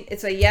I'm saying?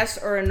 It's a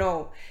yes or a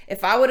no.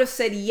 If I would have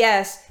said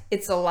yes,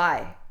 it's a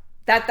lie.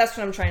 That's what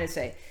I'm trying to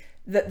say.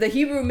 The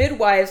Hebrew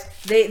midwives,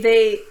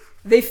 they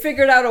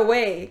figured out a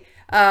way.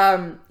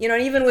 And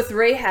even with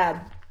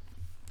Rahab,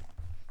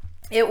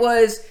 it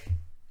was,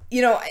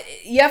 you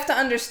have to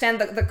understand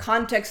the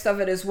context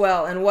of it as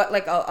well, and what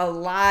like a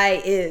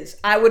lie is.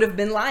 I would have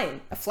been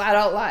lying, a flat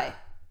out lie.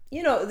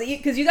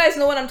 Because you guys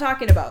know what I'm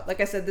talking about. Like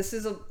I said, this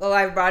is a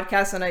live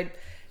broadcast, and I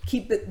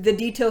keep the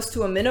details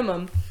to a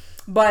minimum.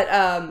 But,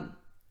 or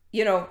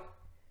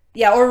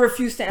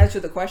refuse to answer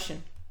the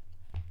question.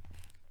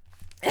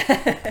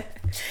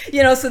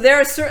 So there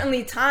are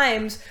certainly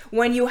times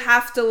when you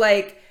have to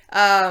like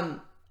I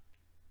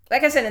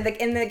said,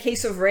 in the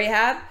case of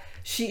Rahab,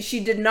 she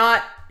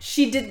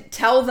didn't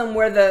tell them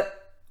where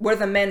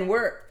the men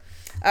were.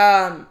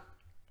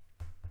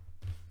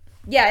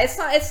 It's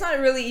not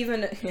really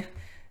even,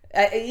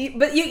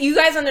 but you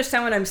guys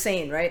understand what I'm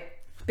saying, right?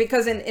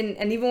 Because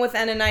and even with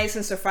Ananias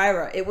and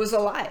Sapphira, it was a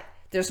lie.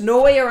 There's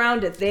no way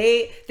around it.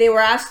 They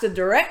were asked a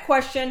direct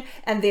question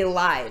and they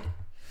lied.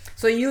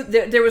 So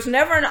there was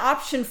never an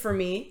option for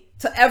me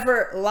to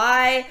ever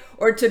lie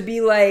or to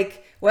be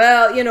like,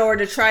 well, or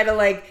to try to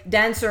like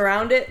dance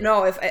around it.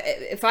 No,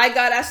 if I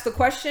got asked the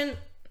question,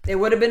 it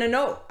would have been a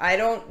no.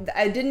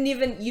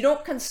 You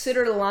don't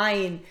consider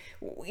lying.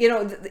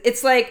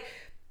 It's like,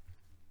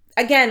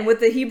 again, with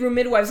the Hebrew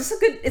midwives,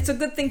 it's a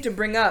good thing to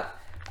bring up.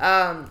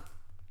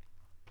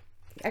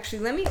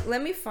 Actually,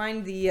 let me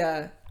find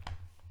the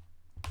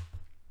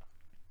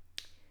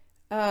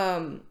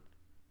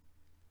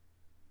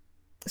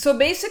so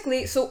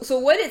basically, so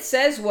what it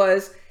says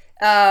was,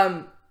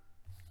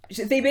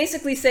 they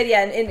basically said,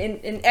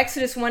 in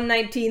Exodus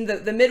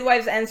 1:19, the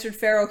midwives answered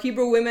Pharaoh,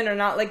 Hebrew women are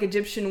not like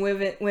Egyptian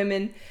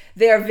women.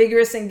 They are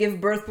vigorous and give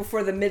birth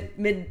before the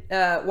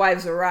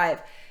midwives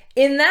arrive.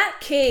 In that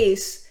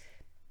case,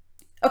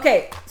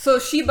 okay, so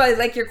Sheba,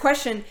 like your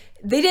question,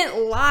 they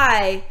didn't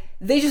lie.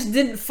 They just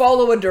didn't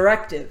follow a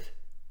directive.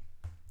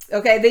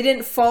 Okay, they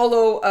didn't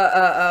follow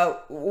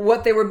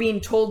what they were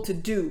being told to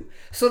do.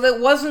 So that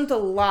wasn't a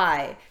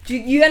lie. Do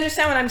you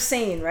understand what I'm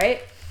saying,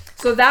 right?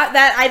 So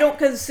that I don't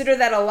consider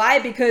that a lie,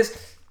 because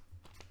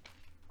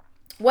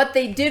what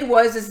they did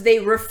is they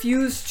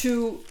refused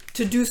to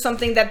do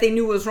something that they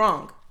knew was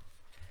wrong.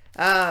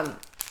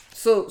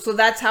 So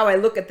that's how I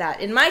look at that.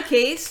 In my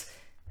case,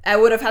 I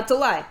would have had to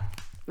lie,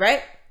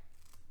 right?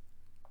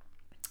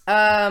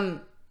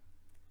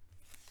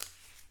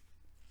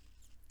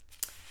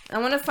 I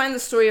want to find the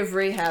story of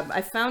Rahab.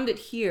 I found it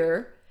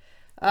here.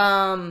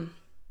 Okay,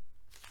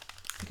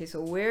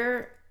 so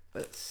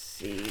let's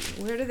see.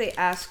 Where do they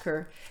ask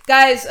her?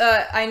 Guys,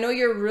 I know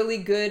you're really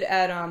good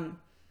at, and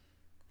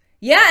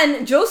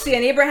Josie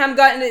and Abraham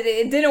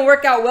it didn't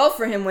work out well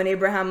for him when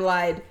Abraham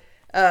lied,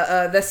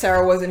 that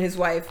Sarah wasn't his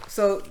wife.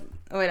 So,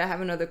 I have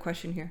another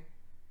question here.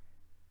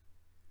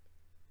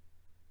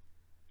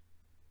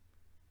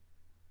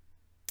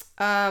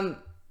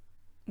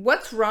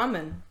 What's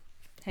ramen?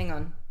 Hang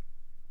on.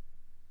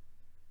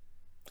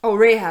 Oh,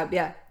 Rahab,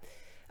 yeah.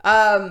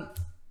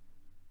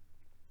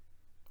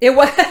 It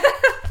was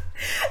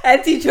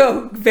Auntie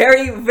Joe,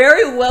 very,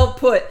 very well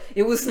put.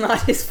 It was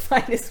not his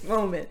finest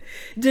moment.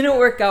 Didn't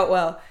work out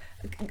well.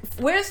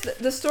 Where's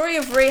the story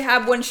of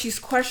Rahab when she's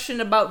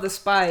questioned about the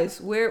spies?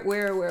 Where?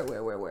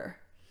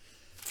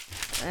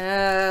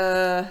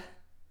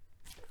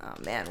 Oh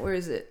man, where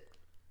is it?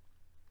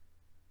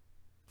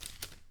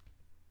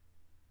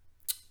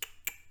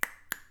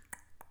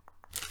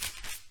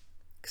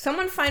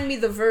 Someone find me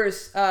the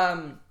verse.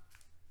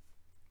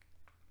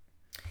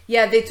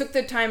 They took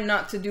their time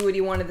not to do what he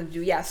wanted them to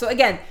do. Yeah, so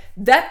again,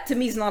 that to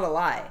me is not a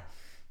lie.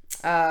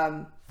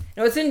 No,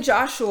 it's in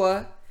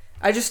Joshua.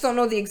 I just don't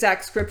know the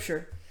exact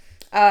scripture.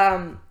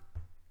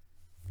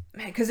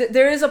 Because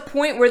there is a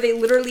point where they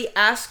literally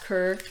ask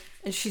her,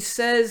 and she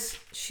says,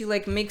 she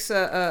like makes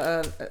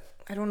I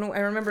don't know,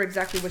 I remember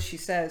exactly what she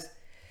says.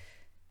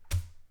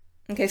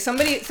 Okay,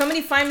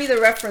 somebody find me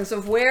the reference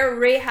of where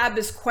Rahab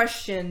is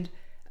questioned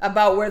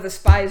about where the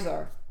spies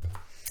are.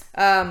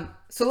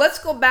 So let's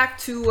go back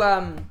to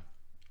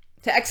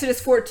Exodus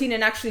 14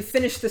 and actually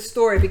finish the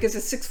story, because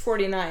it's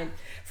 6:49,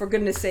 for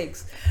goodness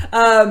sakes.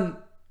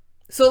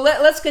 So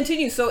let's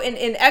continue. So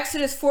in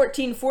Exodus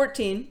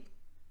 14:14,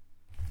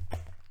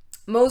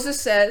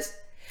 Moses says,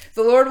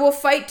 "The Lord will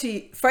fight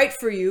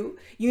for you.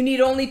 You need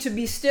only to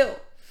be still."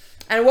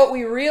 And what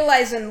we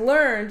realized and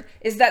learned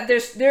is that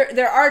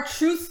there are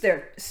truths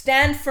there.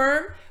 Stand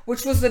firm,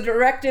 which was the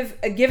directive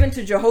given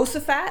to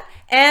Jehoshaphat,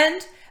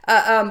 and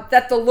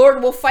that the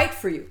Lord will fight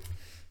for you.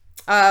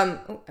 I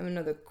have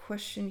another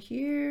question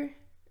here.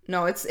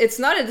 No, it's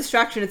not a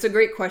distraction. It's a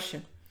great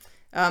question.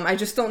 I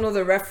just don't know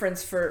the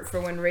reference for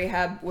when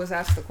Rahab was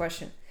asked the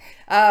question.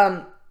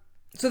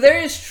 So there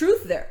is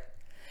truth there.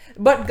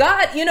 But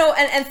God,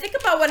 and think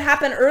about what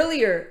happened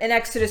earlier in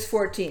Exodus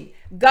 14.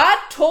 God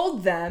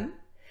told them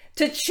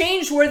to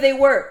change where they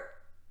were,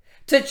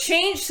 to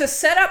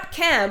set up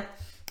camp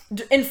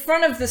in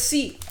front of the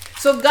sea.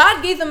 So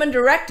God gave them a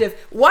directive.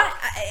 Why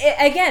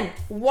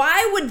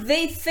would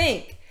they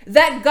think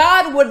that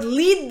God would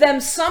lead them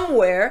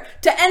somewhere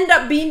to end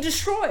up being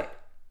destroyed?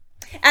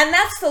 And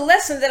that's the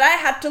lesson that I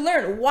had to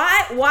learn.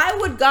 Why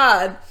would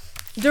God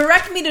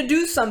direct me to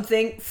do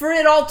something for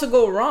it all to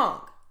go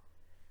wrong?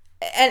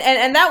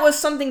 And that was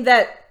something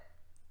that,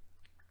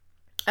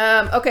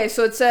 okay,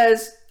 so it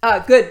says,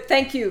 good,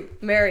 thank you,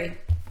 Mary.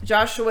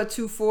 Joshua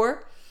 2:4.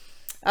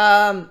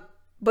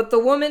 But the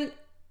woman,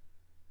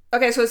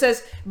 okay, so it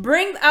says,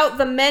 bring out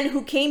the men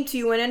who came to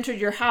you and entered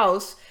your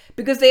house,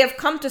 because they have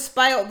come to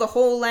spy out the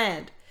whole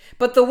land.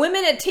 But the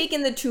women had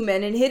taken the 2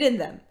 men and hidden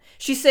them.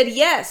 She said,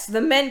 yes,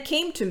 the men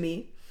came to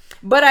me,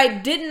 but I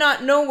did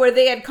not know where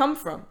they had come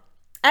from.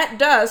 At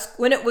dusk,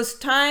 when it was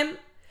time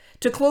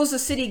to close the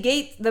city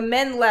gate, the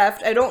men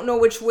left. I don't know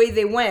which way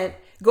they went.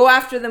 Go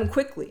after them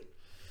quickly.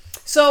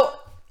 So,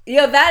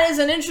 that is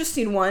an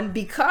interesting one,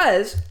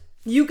 because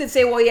you could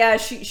say, well, yeah,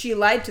 she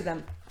lied to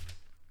them.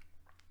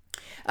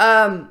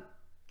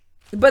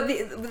 But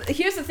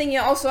here's the thing you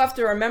also have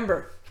to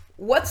remember.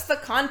 What's the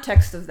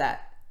context of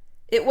that?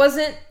 It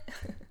wasn't,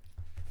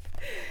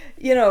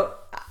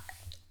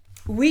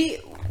 we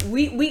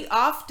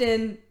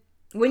often,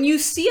 when you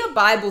see a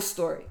Bible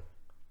story,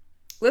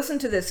 listen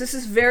to this. This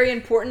is very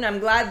important. I'm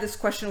glad this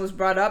question was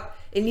brought up.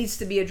 It needs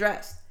to be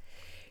addressed.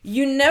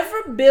 You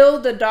never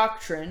build a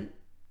doctrine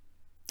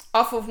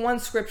off of one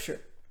scripture.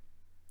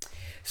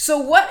 So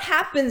what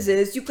happens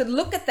is you could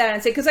look at that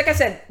and say, because like I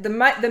said, the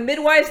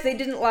midwives, they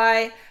didn't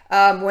lie.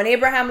 When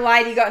Abraham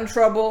lied, he got in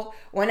trouble.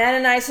 When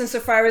Ananias and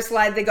Sapphira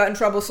lied, they got in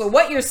trouble. So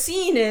what you're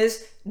seeing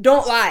is,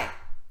 don't lie,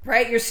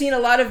 right? You're seeing a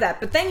lot of that.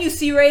 But then you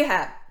see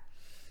Rahab.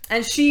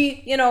 And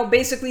she,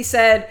 basically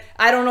said,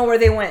 I don't know where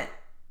they went.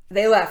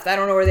 They left. I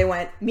don't know where they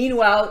went.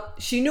 Meanwhile,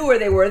 she knew where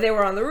they were. They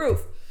were on the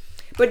roof.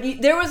 But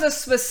there was a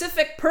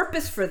specific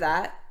purpose for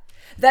that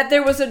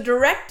there was a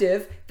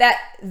directive that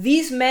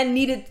these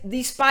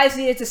spies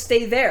needed to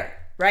stay there,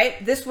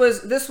 right? This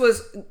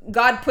was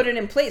God put it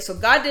in place. So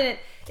God didn't,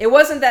 it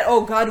wasn't that,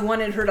 oh, God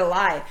wanted her to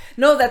lie.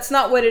 No, that's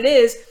not what it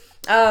is.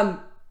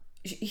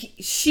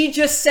 She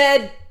just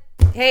said,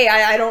 hey,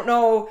 I don't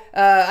know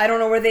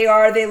where they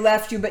are. They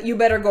left you, but you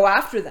better go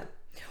after them.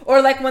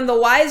 Or like when the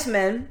wise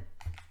men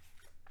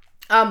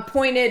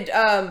pointed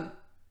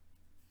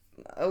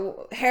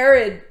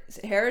Herod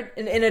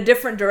in a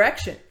different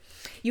direction.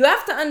 You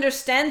have to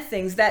understand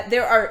things, that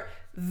there are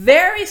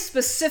very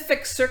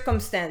specific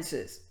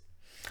circumstances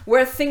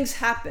where things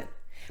happen.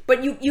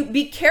 But you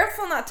be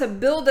careful not to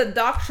build a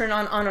doctrine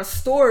on a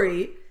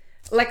story,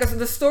 like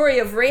the story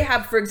of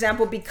Rahab, for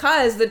example,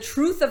 because the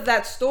truth of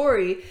that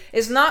story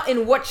is not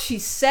in what she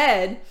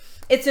said,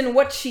 it's in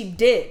what she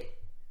did.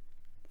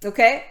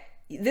 Okay?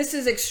 This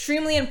is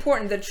extremely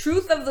important. The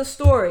truth of the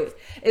story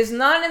is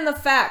not in the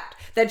fact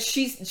that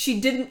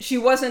she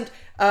wasn't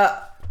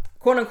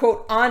quote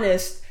unquote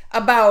honest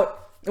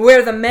about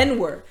where the men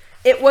were.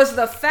 It was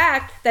the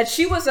fact that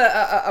she was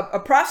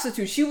a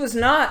prostitute. She was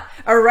not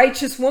a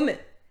righteous woman.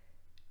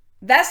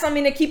 That's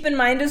something to keep in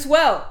mind as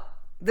well.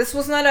 This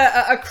was not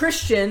a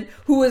Christian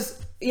who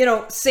was,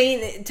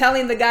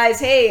 telling the guys,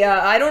 hey,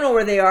 I don't know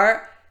where they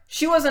are.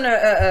 She wasn't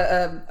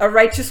a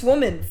righteous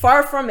woman.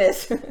 Far from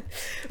it.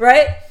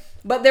 Right?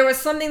 But there was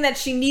something that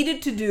she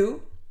needed to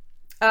do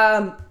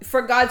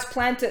for God's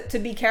plan to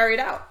be carried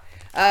out.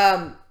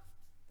 I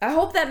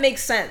hope that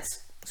makes sense.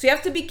 So you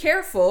have to be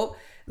careful.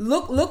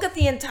 Look at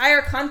the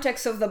entire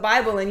context of the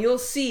Bible, and you'll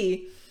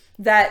see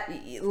that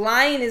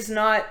lying is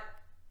not,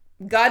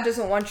 God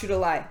doesn't want you to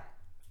lie.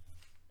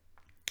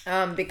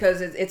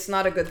 Because it's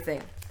not a good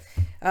thing.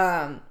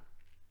 And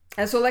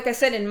so like I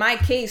said, in my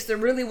case, there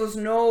really was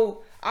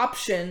no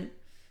option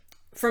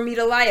for me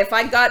to lie. If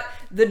I got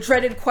the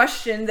dreaded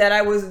question that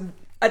I was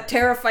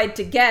terrified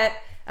to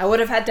get, I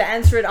would have had to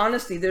answer it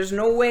honestly. There's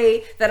no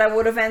way that I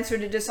would have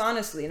answered it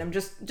dishonestly. And I'm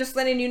just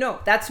letting you know.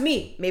 That's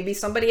me. Maybe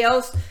somebody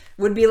else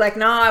would be like,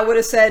 nah, I would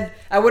have said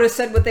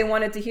what they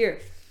wanted to hear.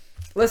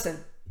 Listen,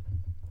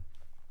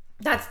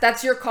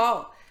 that's your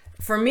call.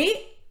 For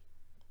me,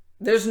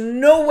 there's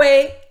no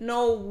way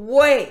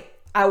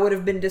I would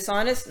have been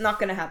dishonest. Not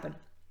going to happen.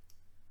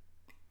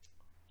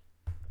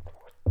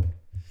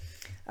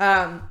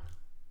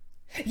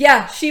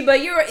 Yeah, Sheba,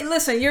 you're right.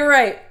 Listen, you're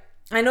right.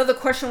 I know the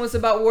question was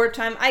about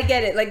wartime. I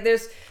get it. Like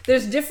there's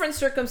different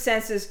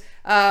circumstances,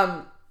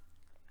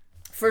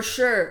 for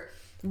sure.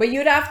 But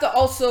you'd have to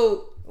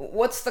also,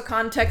 what's the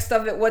context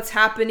of it? What's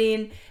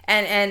happening?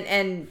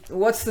 And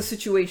what's the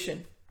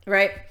situation,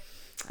 right?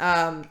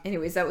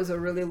 Anyways, that was a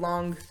really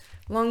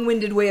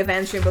long-winded way of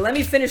answering. But let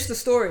me finish the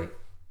story.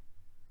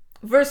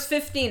 Verse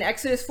 15,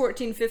 Exodus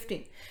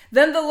 14:15.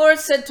 Then the Lord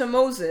said to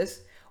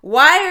Moses,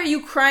 "Why are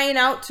you crying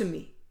out to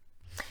me?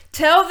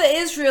 Tell the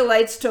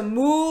Israelites to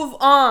move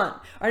on."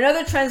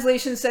 Another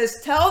translation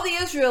says, tell the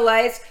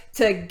Israelites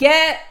to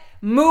get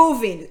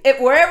moving.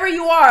 Wherever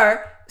you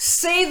are,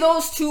 say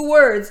those 2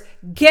 words,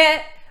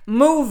 get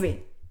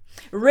moving.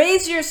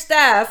 Raise your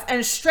staff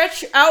and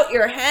stretch out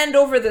your hand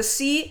over the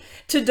sea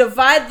to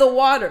divide the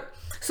water,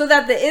 so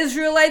that the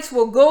Israelites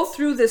will go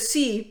through the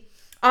sea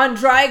on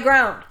dry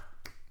ground.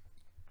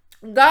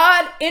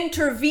 God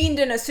intervened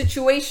in a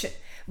situation,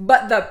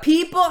 but the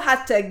people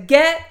had to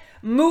get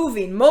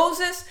moving.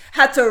 Moses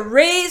had to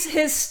raise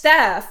his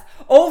staff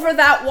over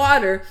that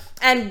water,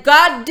 and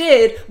God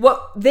did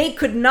what they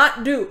could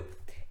not do.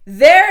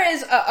 There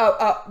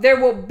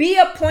will be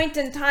a point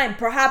in time,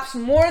 perhaps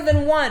more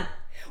than one,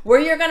 where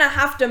you're going to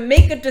have to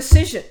make a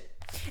decision,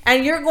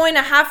 and you're going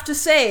to have to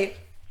say,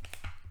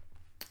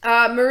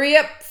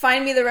 Maria,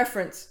 find me the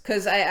reference,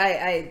 because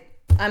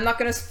I'm not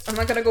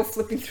gonna go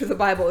flipping through the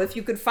Bible. If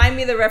you could find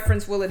me the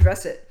reference, we'll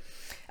address it.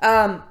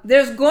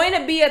 There's going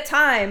to be a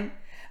time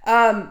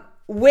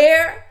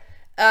where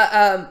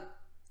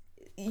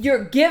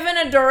you're given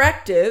a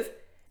directive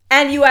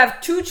and you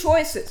have 2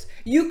 choices.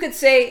 You could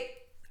say,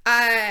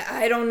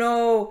 I don't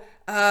know,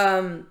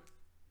 I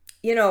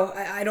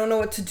don't know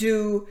what to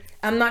do.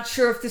 I'm not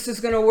sure if this is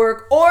going to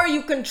work. Or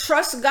you can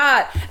trust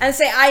God and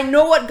say, I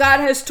know what God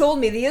has told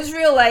me. The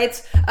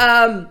Israelites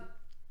were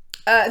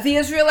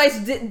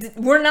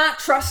not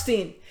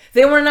trusting.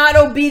 They were not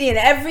obedient.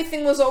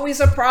 Everything was always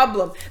a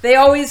problem. They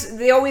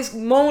always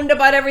moaned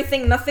about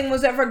everything. Nothing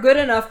was ever good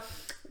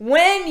enough.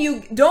 When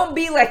you don't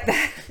be like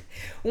that,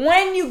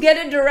 when you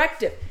get a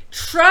directive,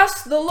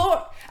 trust the Lord.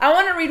 I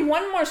want to read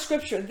one more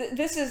scripture.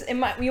 This is,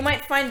 you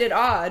might find it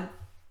odd.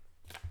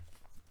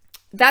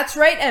 That's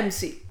right,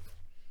 MC.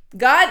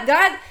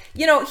 God,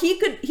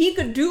 he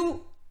could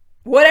do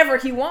whatever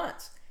he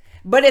wants.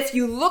 But if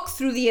you look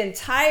through the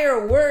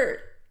entire word,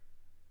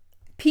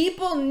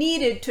 people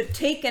needed to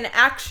take an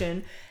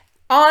action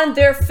on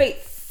their faith.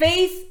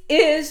 Faith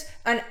is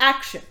an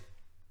action.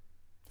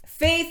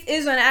 Faith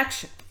is an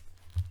action.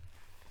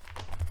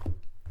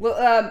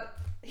 Well,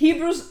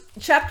 Hebrews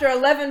chapter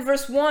 11,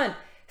 verse 1.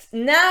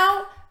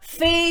 Now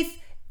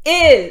faith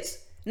is.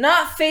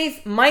 Not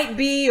faith might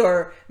be,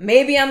 or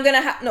maybe I'm going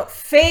to have. No,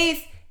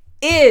 faith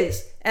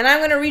is. And I'm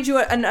going to read you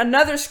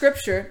another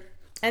scripture.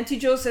 Auntie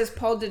Joe says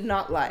Paul did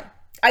not lie.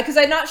 Because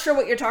I'm not sure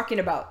what you're talking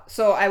about.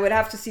 So I would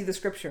have to see the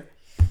scripture.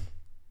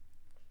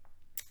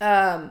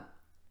 Turn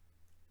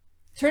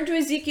to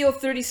Ezekiel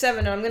 37,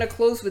 and I'm going to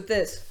close with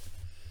this.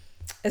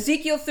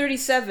 Ezekiel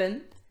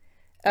 37,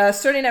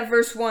 starting at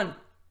verse 1.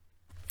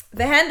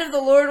 The hand of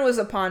the Lord was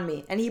upon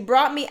me, and he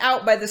brought me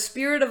out by the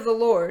Spirit of the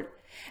Lord,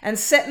 and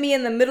set me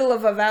in the middle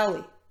of a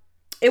valley.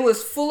 It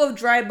was full of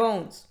dry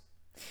bones.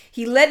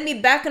 He led me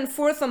back and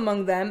forth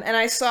among them, and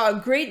I saw a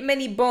great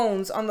many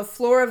bones on the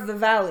floor of the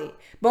valley,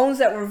 bones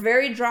that were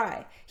very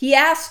dry. He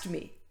asked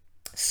me,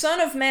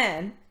 Son of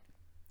man,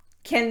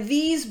 can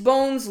these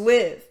bones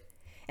live?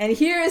 And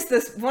here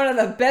is one of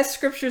the best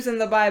scriptures in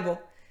the Bible.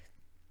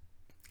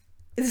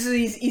 This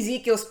is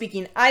Ezekiel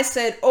speaking. I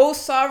said, O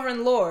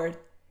sovereign Lord,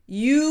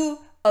 you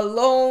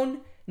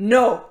alone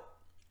know.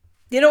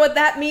 You know what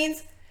that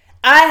means?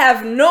 I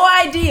have no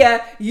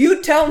idea.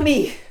 You tell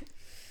me.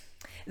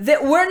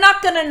 That we're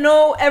not going to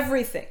know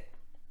everything.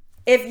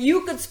 If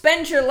you could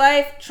spend your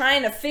life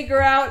trying to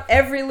figure out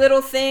every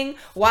little thing,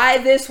 why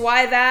this,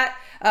 why that.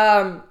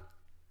 Yeah,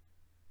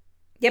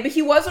 but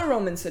he was a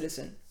Roman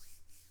citizen.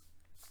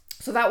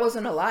 So that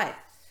wasn't a lie.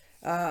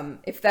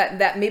 If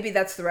that maybe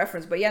that's the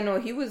reference. But yeah, no,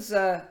 he was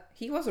a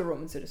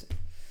Roman citizen.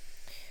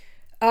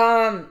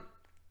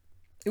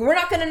 We're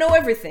not going to know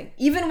everything.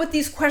 Even with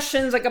these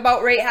questions like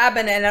about Rahab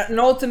and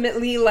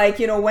ultimately like,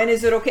 when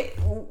is it okay?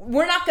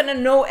 We're not going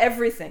to know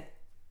everything.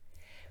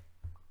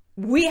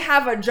 We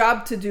have a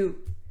job to do.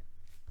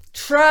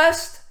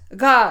 Trust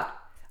God.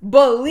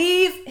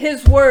 Believe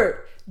his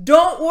word.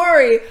 Don't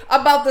worry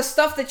about the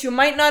stuff that you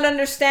might not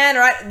understand.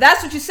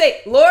 That's what you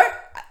say. Lord,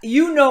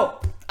 you know.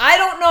 I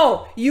don't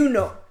know. You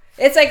know.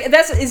 It's like,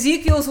 that's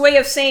Ezekiel's way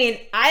of saying,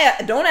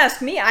 don't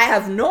ask me. I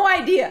have no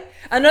idea.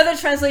 Another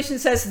translation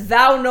says,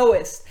 thou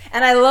knowest.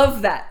 And I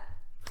love that.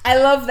 I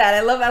love that.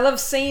 I love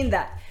saying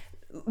that.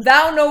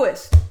 Thou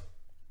knowest.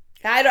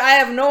 I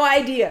have no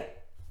idea.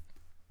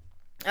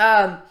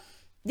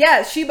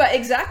 Yeah, Sheba,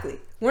 exactly.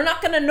 We're not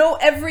going to know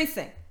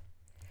everything.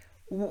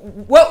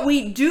 What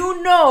we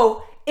do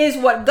know is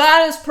what God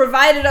has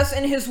provided us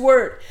in his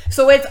word.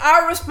 So it's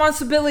our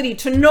responsibility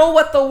to know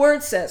what the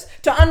word says,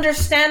 to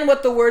understand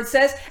what the word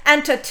says,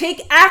 and to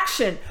take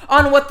action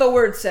on what the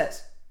word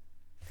says.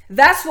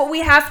 That's what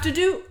we have to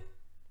do.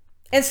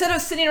 Instead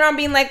of sitting around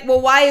being like,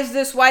 well, why is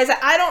this? Why is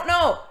that? I don't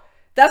know.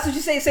 That's what you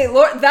say. Say,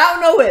 Lord, thou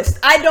knowest.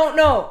 I don't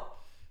know.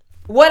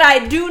 What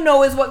I do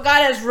know is what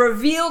God has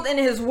revealed in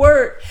his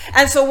word.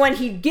 And so when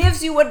he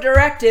gives you a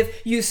directive,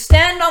 you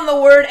stand on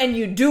the word and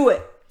you do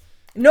it.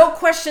 No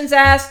questions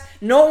asked,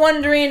 no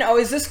wondering,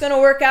 is this going to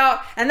work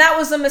out? And that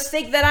was a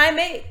mistake that I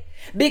made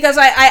because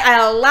I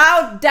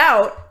allowed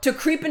doubt to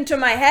creep into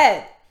my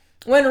head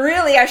when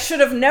really I should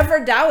have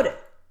never doubted.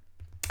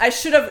 I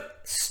should have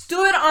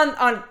stood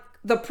on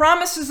the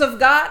promises of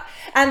God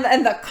and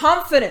the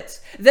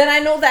confidence that I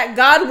know that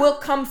God will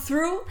come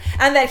through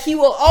and that he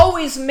will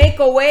always make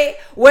a way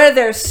where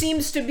there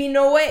seems to be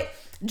no way.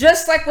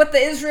 Just like with the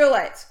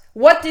Israelites.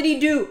 What did he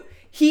do?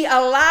 He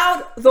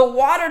allowed the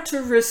water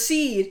to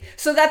recede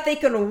so that they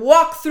can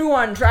walk through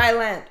on dry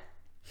land.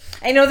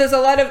 I know there's a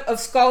lot of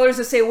scholars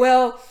that say,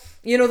 well,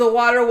 the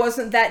water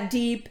wasn't that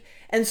deep.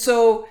 And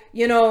so,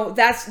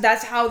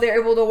 that's how they're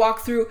able to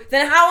walk through.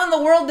 Then how in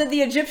the world did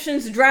the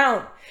Egyptians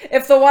drown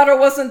if the water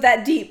wasn't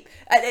that deep?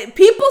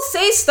 People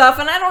say stuff,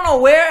 and I don't know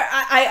where.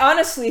 I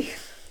honestly,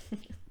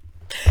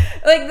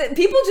 like,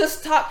 people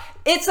just talk.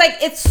 It's like,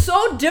 it's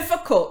so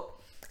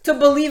difficult to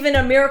believe in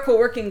a miracle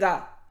working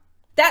God.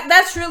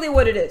 That's really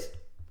what it is.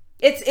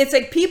 It's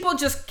like people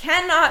just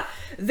cannot.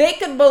 They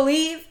can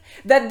believe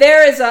that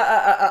there is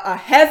a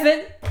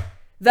heaven,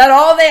 that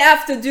all they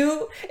have to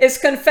do is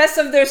confess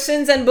of their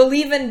sins and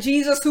believe in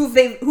Jesus whom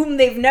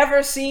they've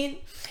never seen,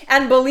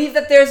 and believe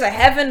that there's a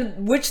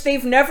heaven which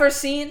they've never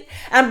seen,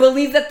 and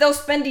believe that they'll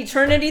spend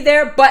eternity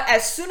there. But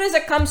as soon as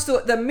it comes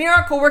to the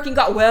miracle working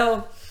God,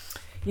 well,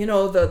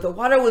 the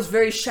water was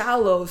very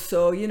shallow,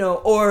 so,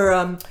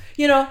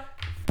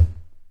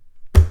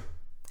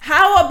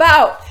 how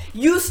about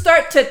you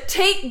start to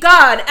take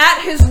God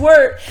at his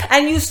word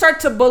and you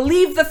start to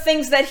believe the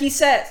things that he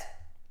says?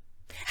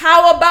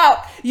 How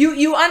about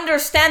you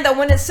understand that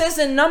when it says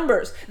in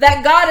Numbers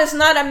that God is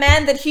not a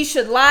man that he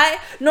should lie,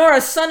 nor a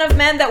son of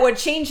man that would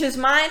change his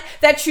mind,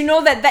 that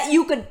that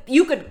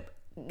you could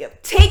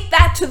take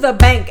that to the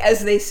bank,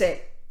 as they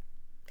say.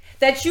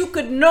 That you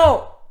could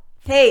know,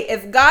 hey,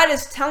 if God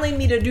is telling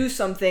me to do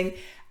something,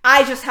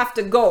 I just have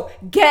to go.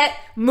 Get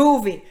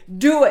moving.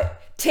 Do it.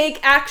 Take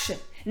action.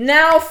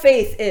 Now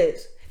faith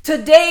is.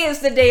 Today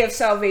is the day of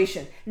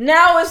salvation.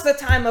 Now is the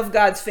time of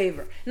God's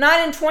favor.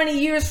 Not in 20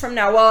 years from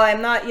now. Well,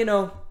 I'm not,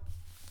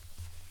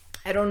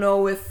 I don't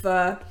know if,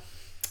 I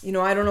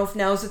don't know if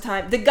now's the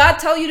time. Did God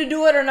tell you to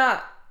do it or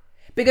not?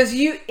 Because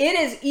it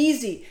is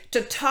easy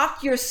to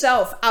talk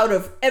yourself out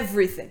of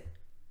everything.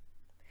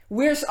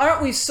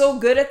 Aren't we so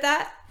good at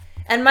that?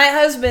 And my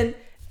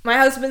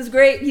husband's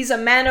great. He's a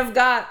man of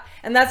God.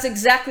 And that's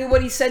exactly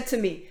what he said to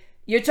me.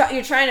 You're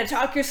trying to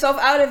talk yourself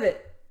out of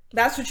it.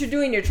 That's what you're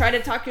doing. You're trying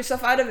to talk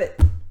yourself out of it.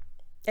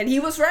 And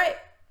he was right.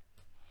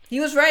 He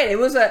was right.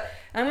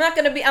 I'm not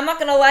going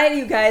to lie to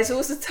you guys. It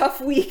was a tough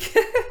week.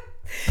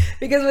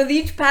 Because with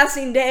each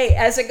passing day,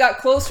 as it got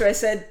closer, I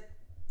said,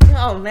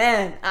 oh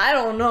man, I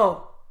don't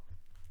know.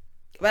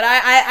 But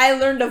I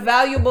learned a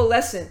valuable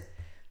lesson.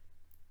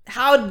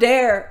 How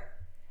dare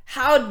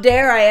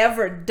I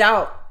ever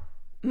doubt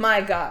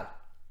my God?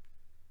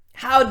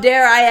 How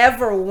dare I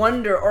ever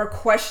wonder or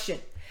question,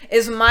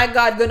 is my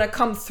God going to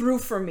come through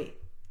for me?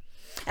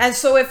 And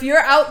so if you're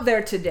out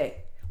there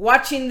today,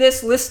 watching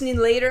this, listening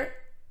later,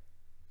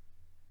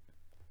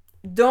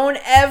 don't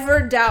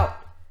ever doubt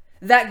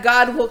that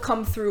God will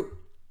come through.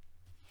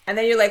 And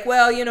then you're like,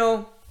 well,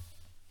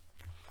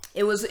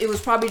 it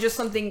was probably just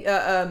something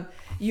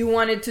you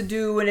wanted to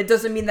do, and it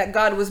doesn't mean that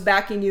God was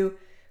backing you.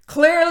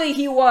 Clearly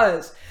he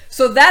was.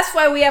 So that's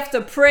why we have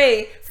to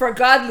pray for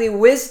godly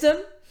wisdom,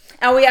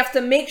 and we have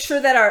to make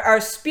sure that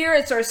our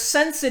spirits are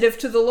sensitive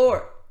to the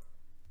Lord.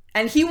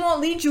 And he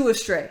won't lead you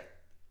astray.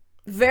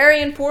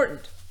 Very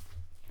important.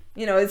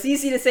 It's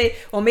easy to say,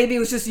 well, maybe it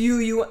was just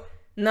you.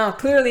 No,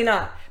 clearly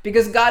not.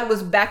 Because God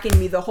was backing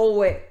me the whole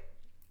way.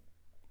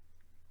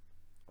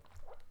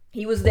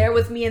 He was there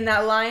with me in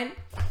that line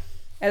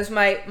as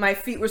my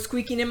feet were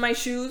squeaking in my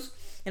shoes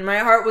and my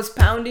heart was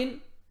pounding.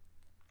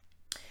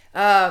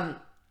 Yeah,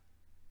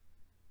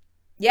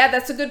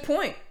 that's a good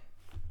point.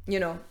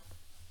 We're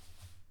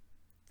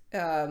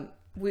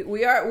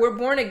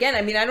born again.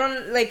 I mean, I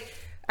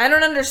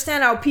don't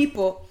understand how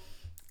people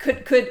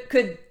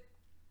could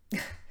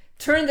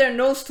turn their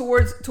nose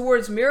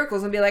towards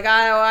miracles and be like,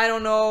 I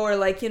don't know, or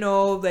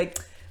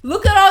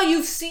look at all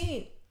you've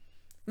seen,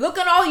 look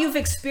at all you've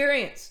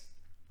experienced.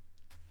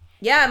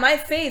 Yeah, my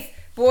faith,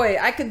 boy,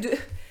 I could do.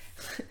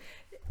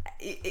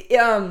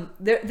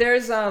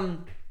 There's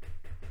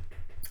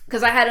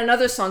because I had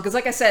another song, because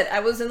like I said, I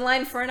was in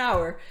line for an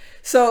hour,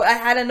 so I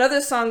had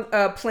another song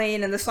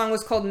playing, and the song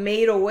was called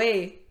 "Made a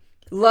Way."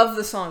 Love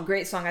the song,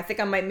 great song. I think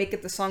I might make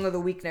it the song of the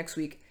week next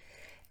week.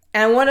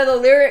 And one of the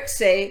lyrics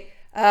say,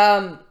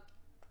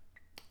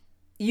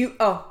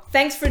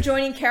 thanks for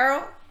joining,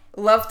 Carol.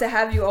 Love to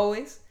have you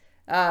always.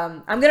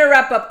 I'm going to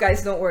wrap up,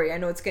 guys. Don't worry. I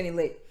know it's getting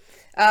late.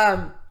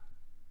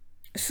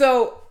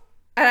 So,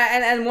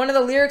 and one of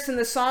the lyrics in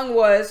the song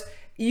was,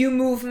 you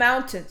move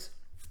mountains.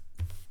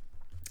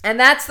 And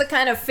that's the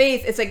kind of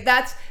faith. It's like,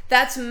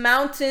 that's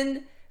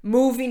mountain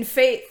moving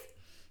faith.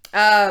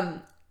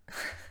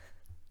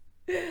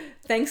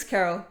 Thanks,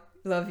 Carol.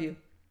 Love you.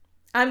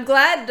 I'm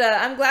glad,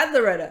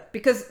 Loretta,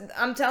 because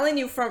I'm telling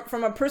you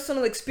from a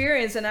personal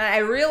experience, and I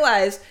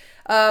realize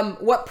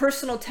what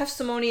personal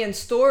testimony and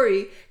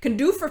story can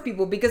do for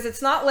people, because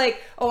it's not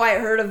like, oh, I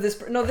heard of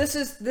this. No,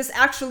 this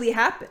actually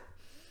happened.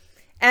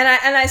 And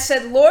I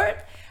said, Lord,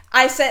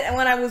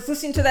 when I was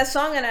listening to that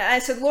song, and I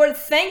said, Lord,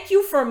 thank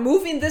you for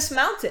moving this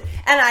mountain.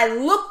 And I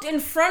looked in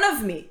front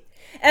of me.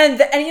 And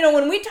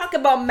when we talk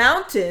about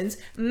mountains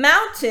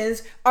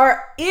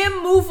are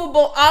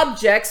immovable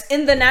objects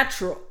in the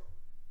natural.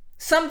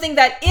 Something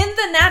that in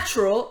the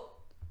natural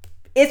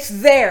It's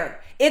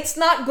there. It's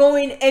not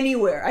going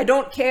anywhere. I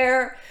don't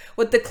care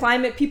what the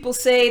climate people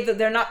say, that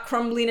they're not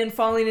crumbling and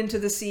falling into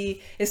the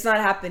sea. It's not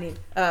happening.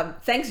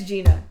 Thanks,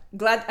 Gina.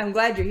 I'm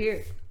glad you're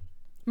here.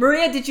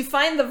 Maria, did you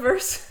find the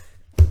verse?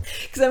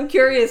 Because I'm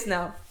curious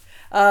now.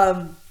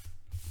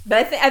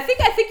 But I think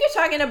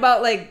you're talking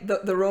about like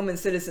the Roman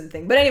citizen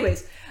thing. But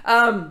anyways,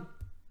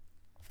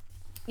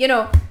 you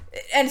know,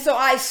 and so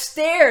I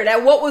stared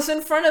at what was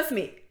in front of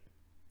me,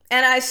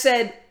 and I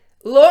said,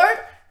 Lord,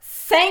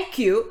 thank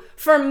you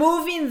for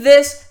moving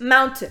this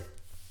mountain.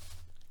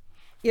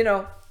 You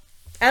know,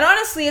 and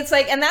honestly, it's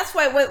like, and that's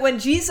why when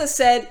Jesus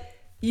said,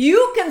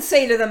 you can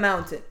say to the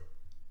mountain,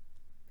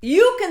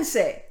 you can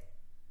say,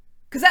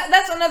 because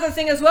that's another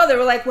thing as well. They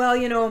were like, well,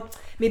 you know,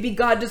 maybe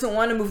God doesn't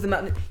want to move the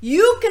mountain.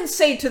 You can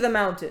say to the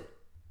mountain.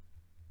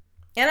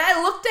 And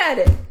I looked at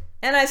it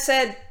and I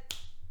said,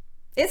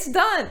 it's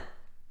done.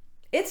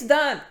 It's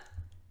done.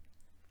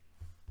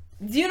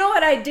 Do you know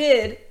what I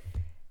did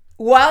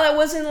while I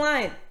was in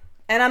line?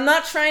 And I'm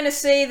not trying to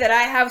say that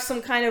I have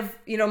some kind of,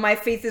 you know, my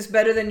faith is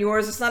better than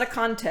yours. It's not a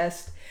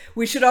contest.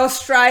 We should all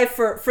strive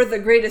for the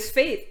greatest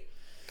faith.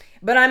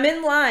 But I'm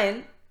in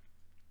line.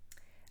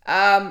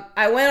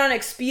 I went on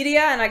Expedia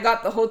and I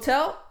got the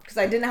hotel because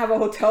I didn't have a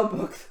hotel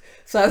booked.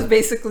 So I was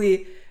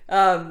basically,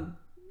 I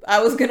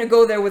was going to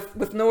go there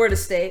with nowhere to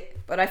stay.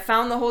 But I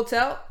found the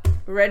hotel,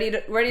 ready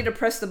to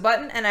press the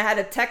button. And I had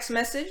a text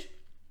message.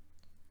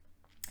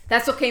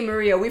 That's okay,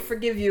 Maria. We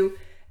forgive you.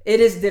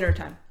 It is dinner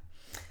time.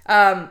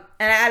 And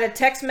I had a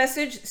text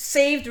message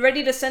saved,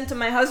 ready to send to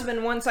my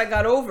husband once I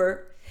got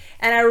over.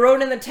 And I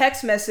wrote in the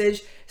text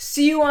message,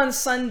 see you on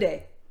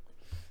Sunday.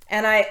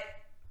 And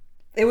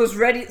it was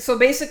ready. So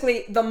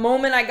basically, the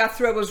moment I got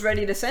through, I was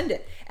ready to send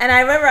it. And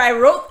I remember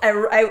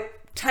I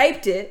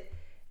typed it,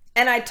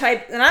 and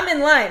and I'm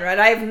in line, right?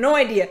 I have no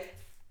idea.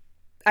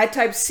 I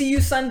typed, see you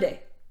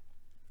Sunday.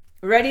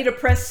 Ready to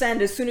press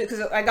send as soon as,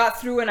 because I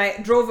got through and I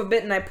drove a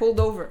bit and I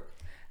pulled over.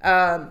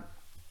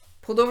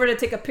 Pulled over to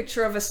take a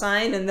picture of a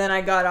sign, and then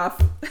I got off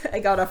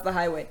the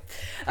highway.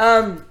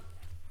 And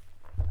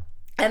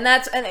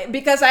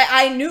because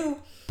I knew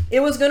it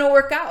was going to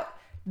work out.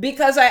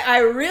 Because I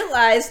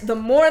realized the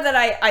more that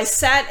I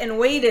sat and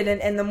waited,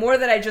 and the more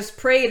that I just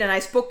prayed and I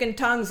spoke in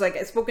tongues like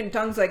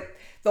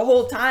the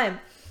whole time.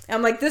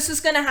 I'm like, this is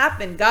going to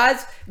happen.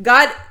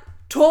 God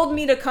told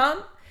me to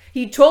come.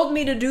 He told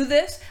me to do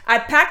this. I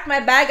packed my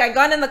bag. I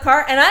got in the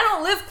car, and I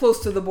don't live close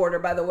to the border,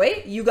 by the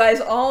way. You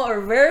guys all are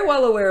very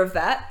well aware of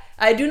that.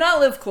 I do not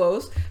live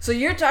close. So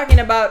you're talking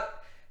about,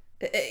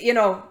 you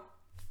know,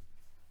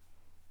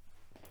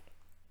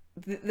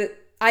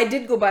 I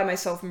did go by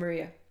myself,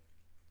 Maria.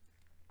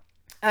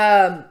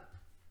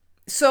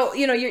 So,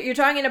 you know, you're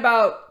talking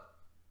about,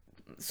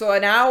 so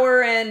an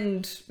hour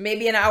and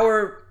maybe an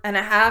hour and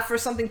a half or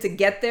something to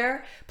get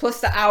there,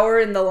 plus the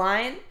hour in the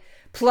line,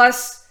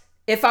 plus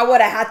if I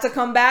would have had to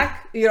come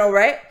back, you know,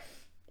 right?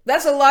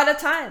 That's a lot of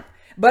time.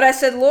 But I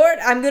said, Lord,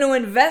 I'm going to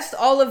invest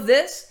all of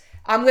this.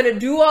 I'm going to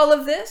do all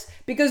of this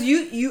because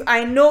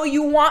I know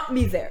you want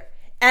me there.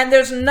 And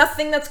there's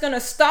nothing that's going to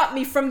stop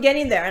me from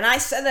getting there. And I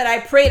said that, I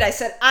prayed. I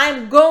said,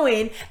 I'm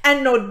going,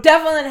 and no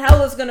devil in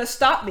hell is going to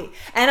stop me.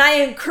 And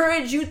I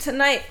encourage you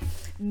tonight,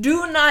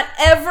 do not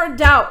ever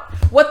doubt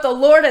what the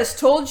Lord has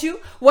told you,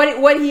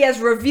 what he has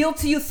revealed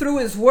to you through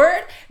his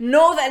word.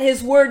 Know that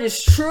his word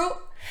is true,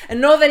 and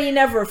know that he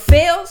never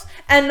fails,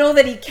 and know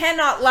that he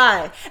cannot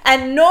lie.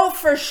 And know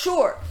for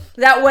sure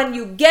that when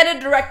you get a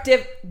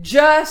directive,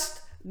 just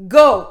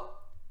go.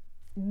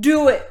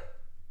 Do it.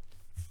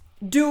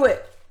 Do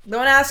it.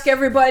 Don't ask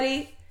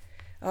everybody,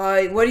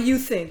 what do you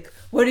think?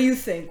 What do you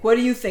think? What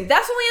do you think?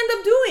 That's what we end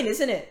up doing,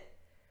 isn't it?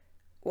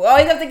 We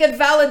always have to get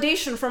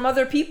validation from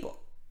other people.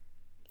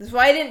 That's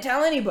why I didn't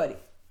tell anybody.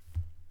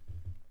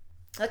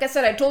 Like I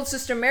said, I told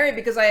Sister Mary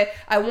because I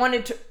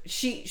wanted to,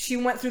 she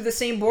went through the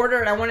same border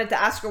and I wanted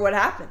to ask her what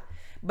happened.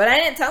 But I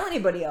didn't tell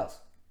anybody else.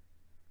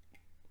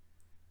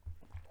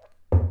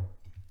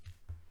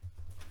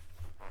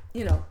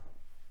 You know,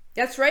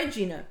 that's right,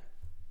 Gina.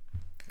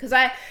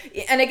 Because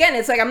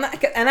it's like, I'm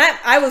not, and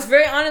I was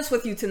very honest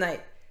with you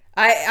tonight.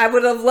 I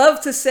would have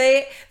loved to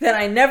say that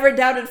I never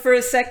doubted for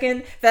a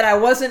second, that I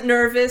wasn't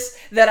nervous,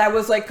 that I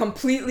was like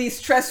completely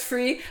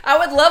stress-free. I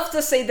would love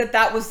to say that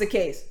that was the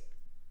case.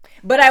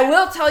 But I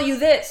will tell you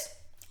this.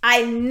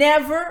 I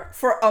never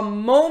for a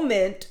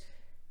moment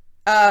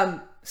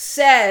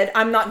said,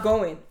 I'm not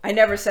going. I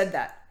never said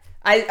that.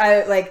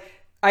 I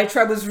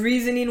was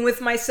reasoning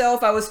with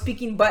myself. I was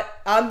speaking,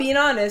 but I'm being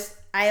honest.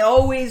 I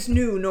always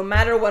knew no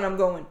matter what, I'm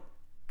going.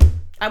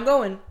 I'm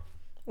going.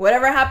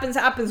 Whatever happens,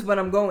 happens, but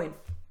I'm going.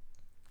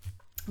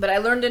 But I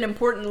learned an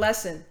important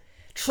lesson.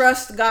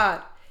 Trust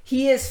God.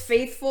 He is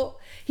faithful.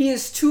 He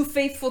is too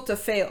faithful to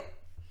fail.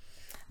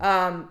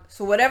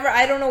 So whatever,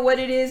 I don't know what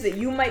it is that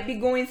you might be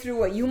going through,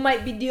 what you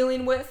might be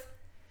dealing with.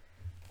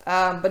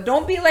 But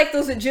don't be like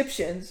those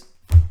Egyptians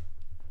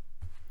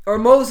or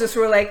Moses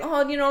who were like,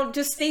 oh, you know,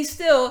 just stay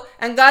still.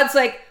 And God's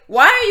like,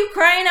 why are you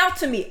crying out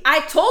to me? I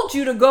told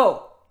you to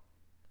go.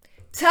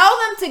 Tell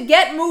them to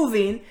get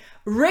moving.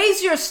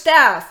 Raise your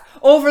staff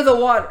over the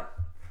water.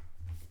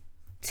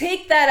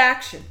 Take that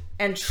action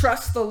and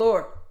trust the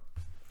Lord.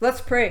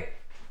 Let's pray.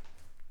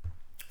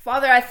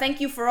 Father, I thank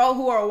you for all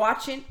who are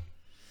watching.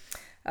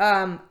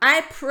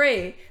 I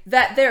pray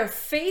that their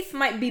faith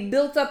might be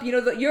built up. You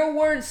know, that your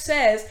word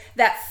says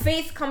that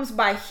faith comes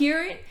by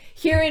hearing,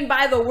 hearing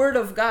by the word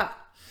of God.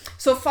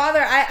 So,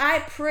 Father,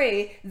 I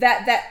pray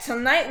that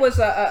tonight was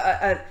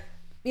a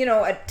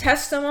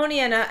testimony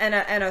and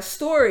a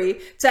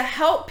story to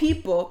help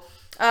people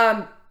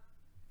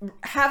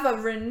have a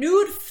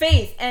renewed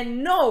faith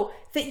and know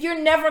that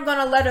you're never going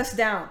to let us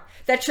down,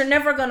 that you're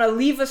never going to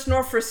leave us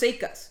nor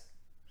forsake us.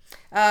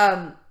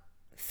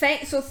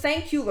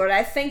 Thank you, Lord.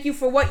 I thank you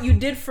for what you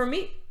did for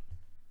me.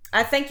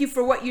 I thank you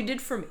for what you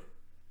did for me.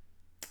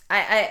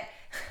 I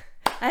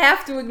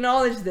have to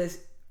acknowledge this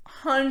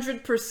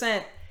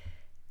 100%.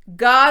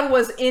 God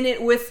was in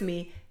it with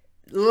me.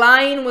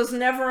 Lying was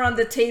never on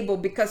the table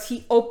because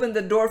he opened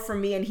the door for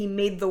me and he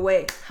made the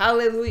way.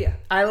 Hallelujah.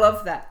 I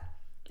love that.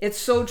 It's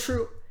so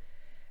true.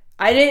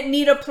 I didn't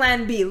need a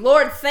plan B.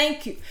 Lord,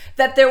 thank you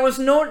that there was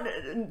no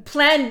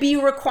plan B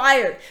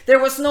required. There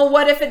was no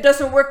what if it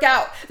doesn't work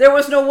out. There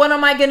was no what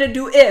am I going to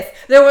do if.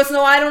 There was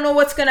no I don't know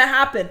what's going to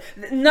happen.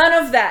 None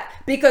of that,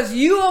 because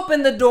you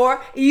opened the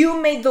door,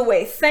 you made the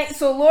way.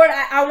 So Lord,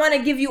 I want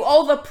to give you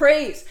all the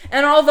praise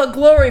and all the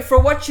glory for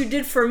what you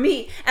did for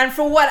me and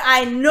for what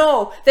I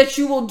know that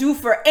you will do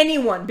for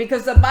anyone,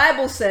 because the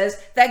Bible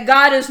says that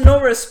God is no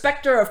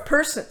respecter of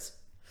persons.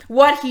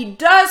 What he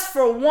does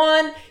for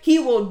one, he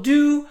will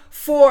do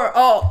for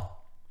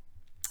all.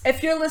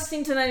 If you're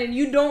listening tonight and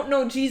you don't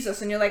know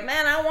Jesus and you're like,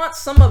 man, I want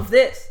some of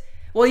this.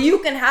 Well, you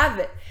can have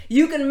it.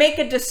 You can make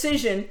a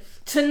decision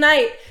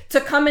tonight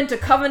to come into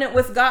covenant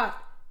with God.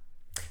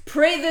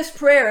 Pray this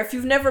prayer if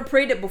you've never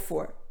prayed it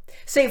before.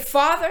 Say,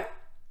 Father,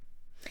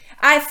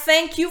 I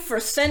thank you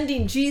for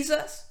sending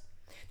Jesus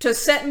to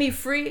set me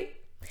free.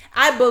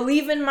 I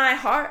believe in my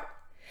heart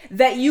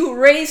that you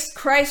raised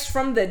Christ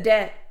from the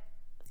dead.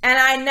 And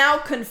I now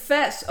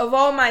confess of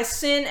all my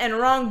sin and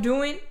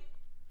wrongdoing.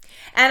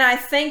 And I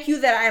thank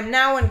you that I am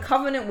now in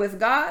covenant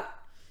with God.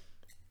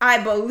 I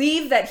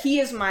believe that he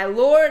is my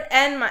Lord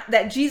and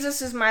that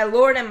Jesus is my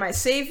Lord and my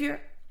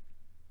Savior.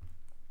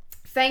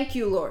 Thank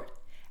you, Lord.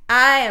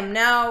 I am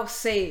now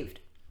saved.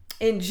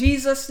 In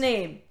Jesus'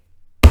 name,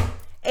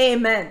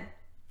 amen.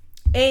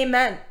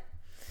 Amen.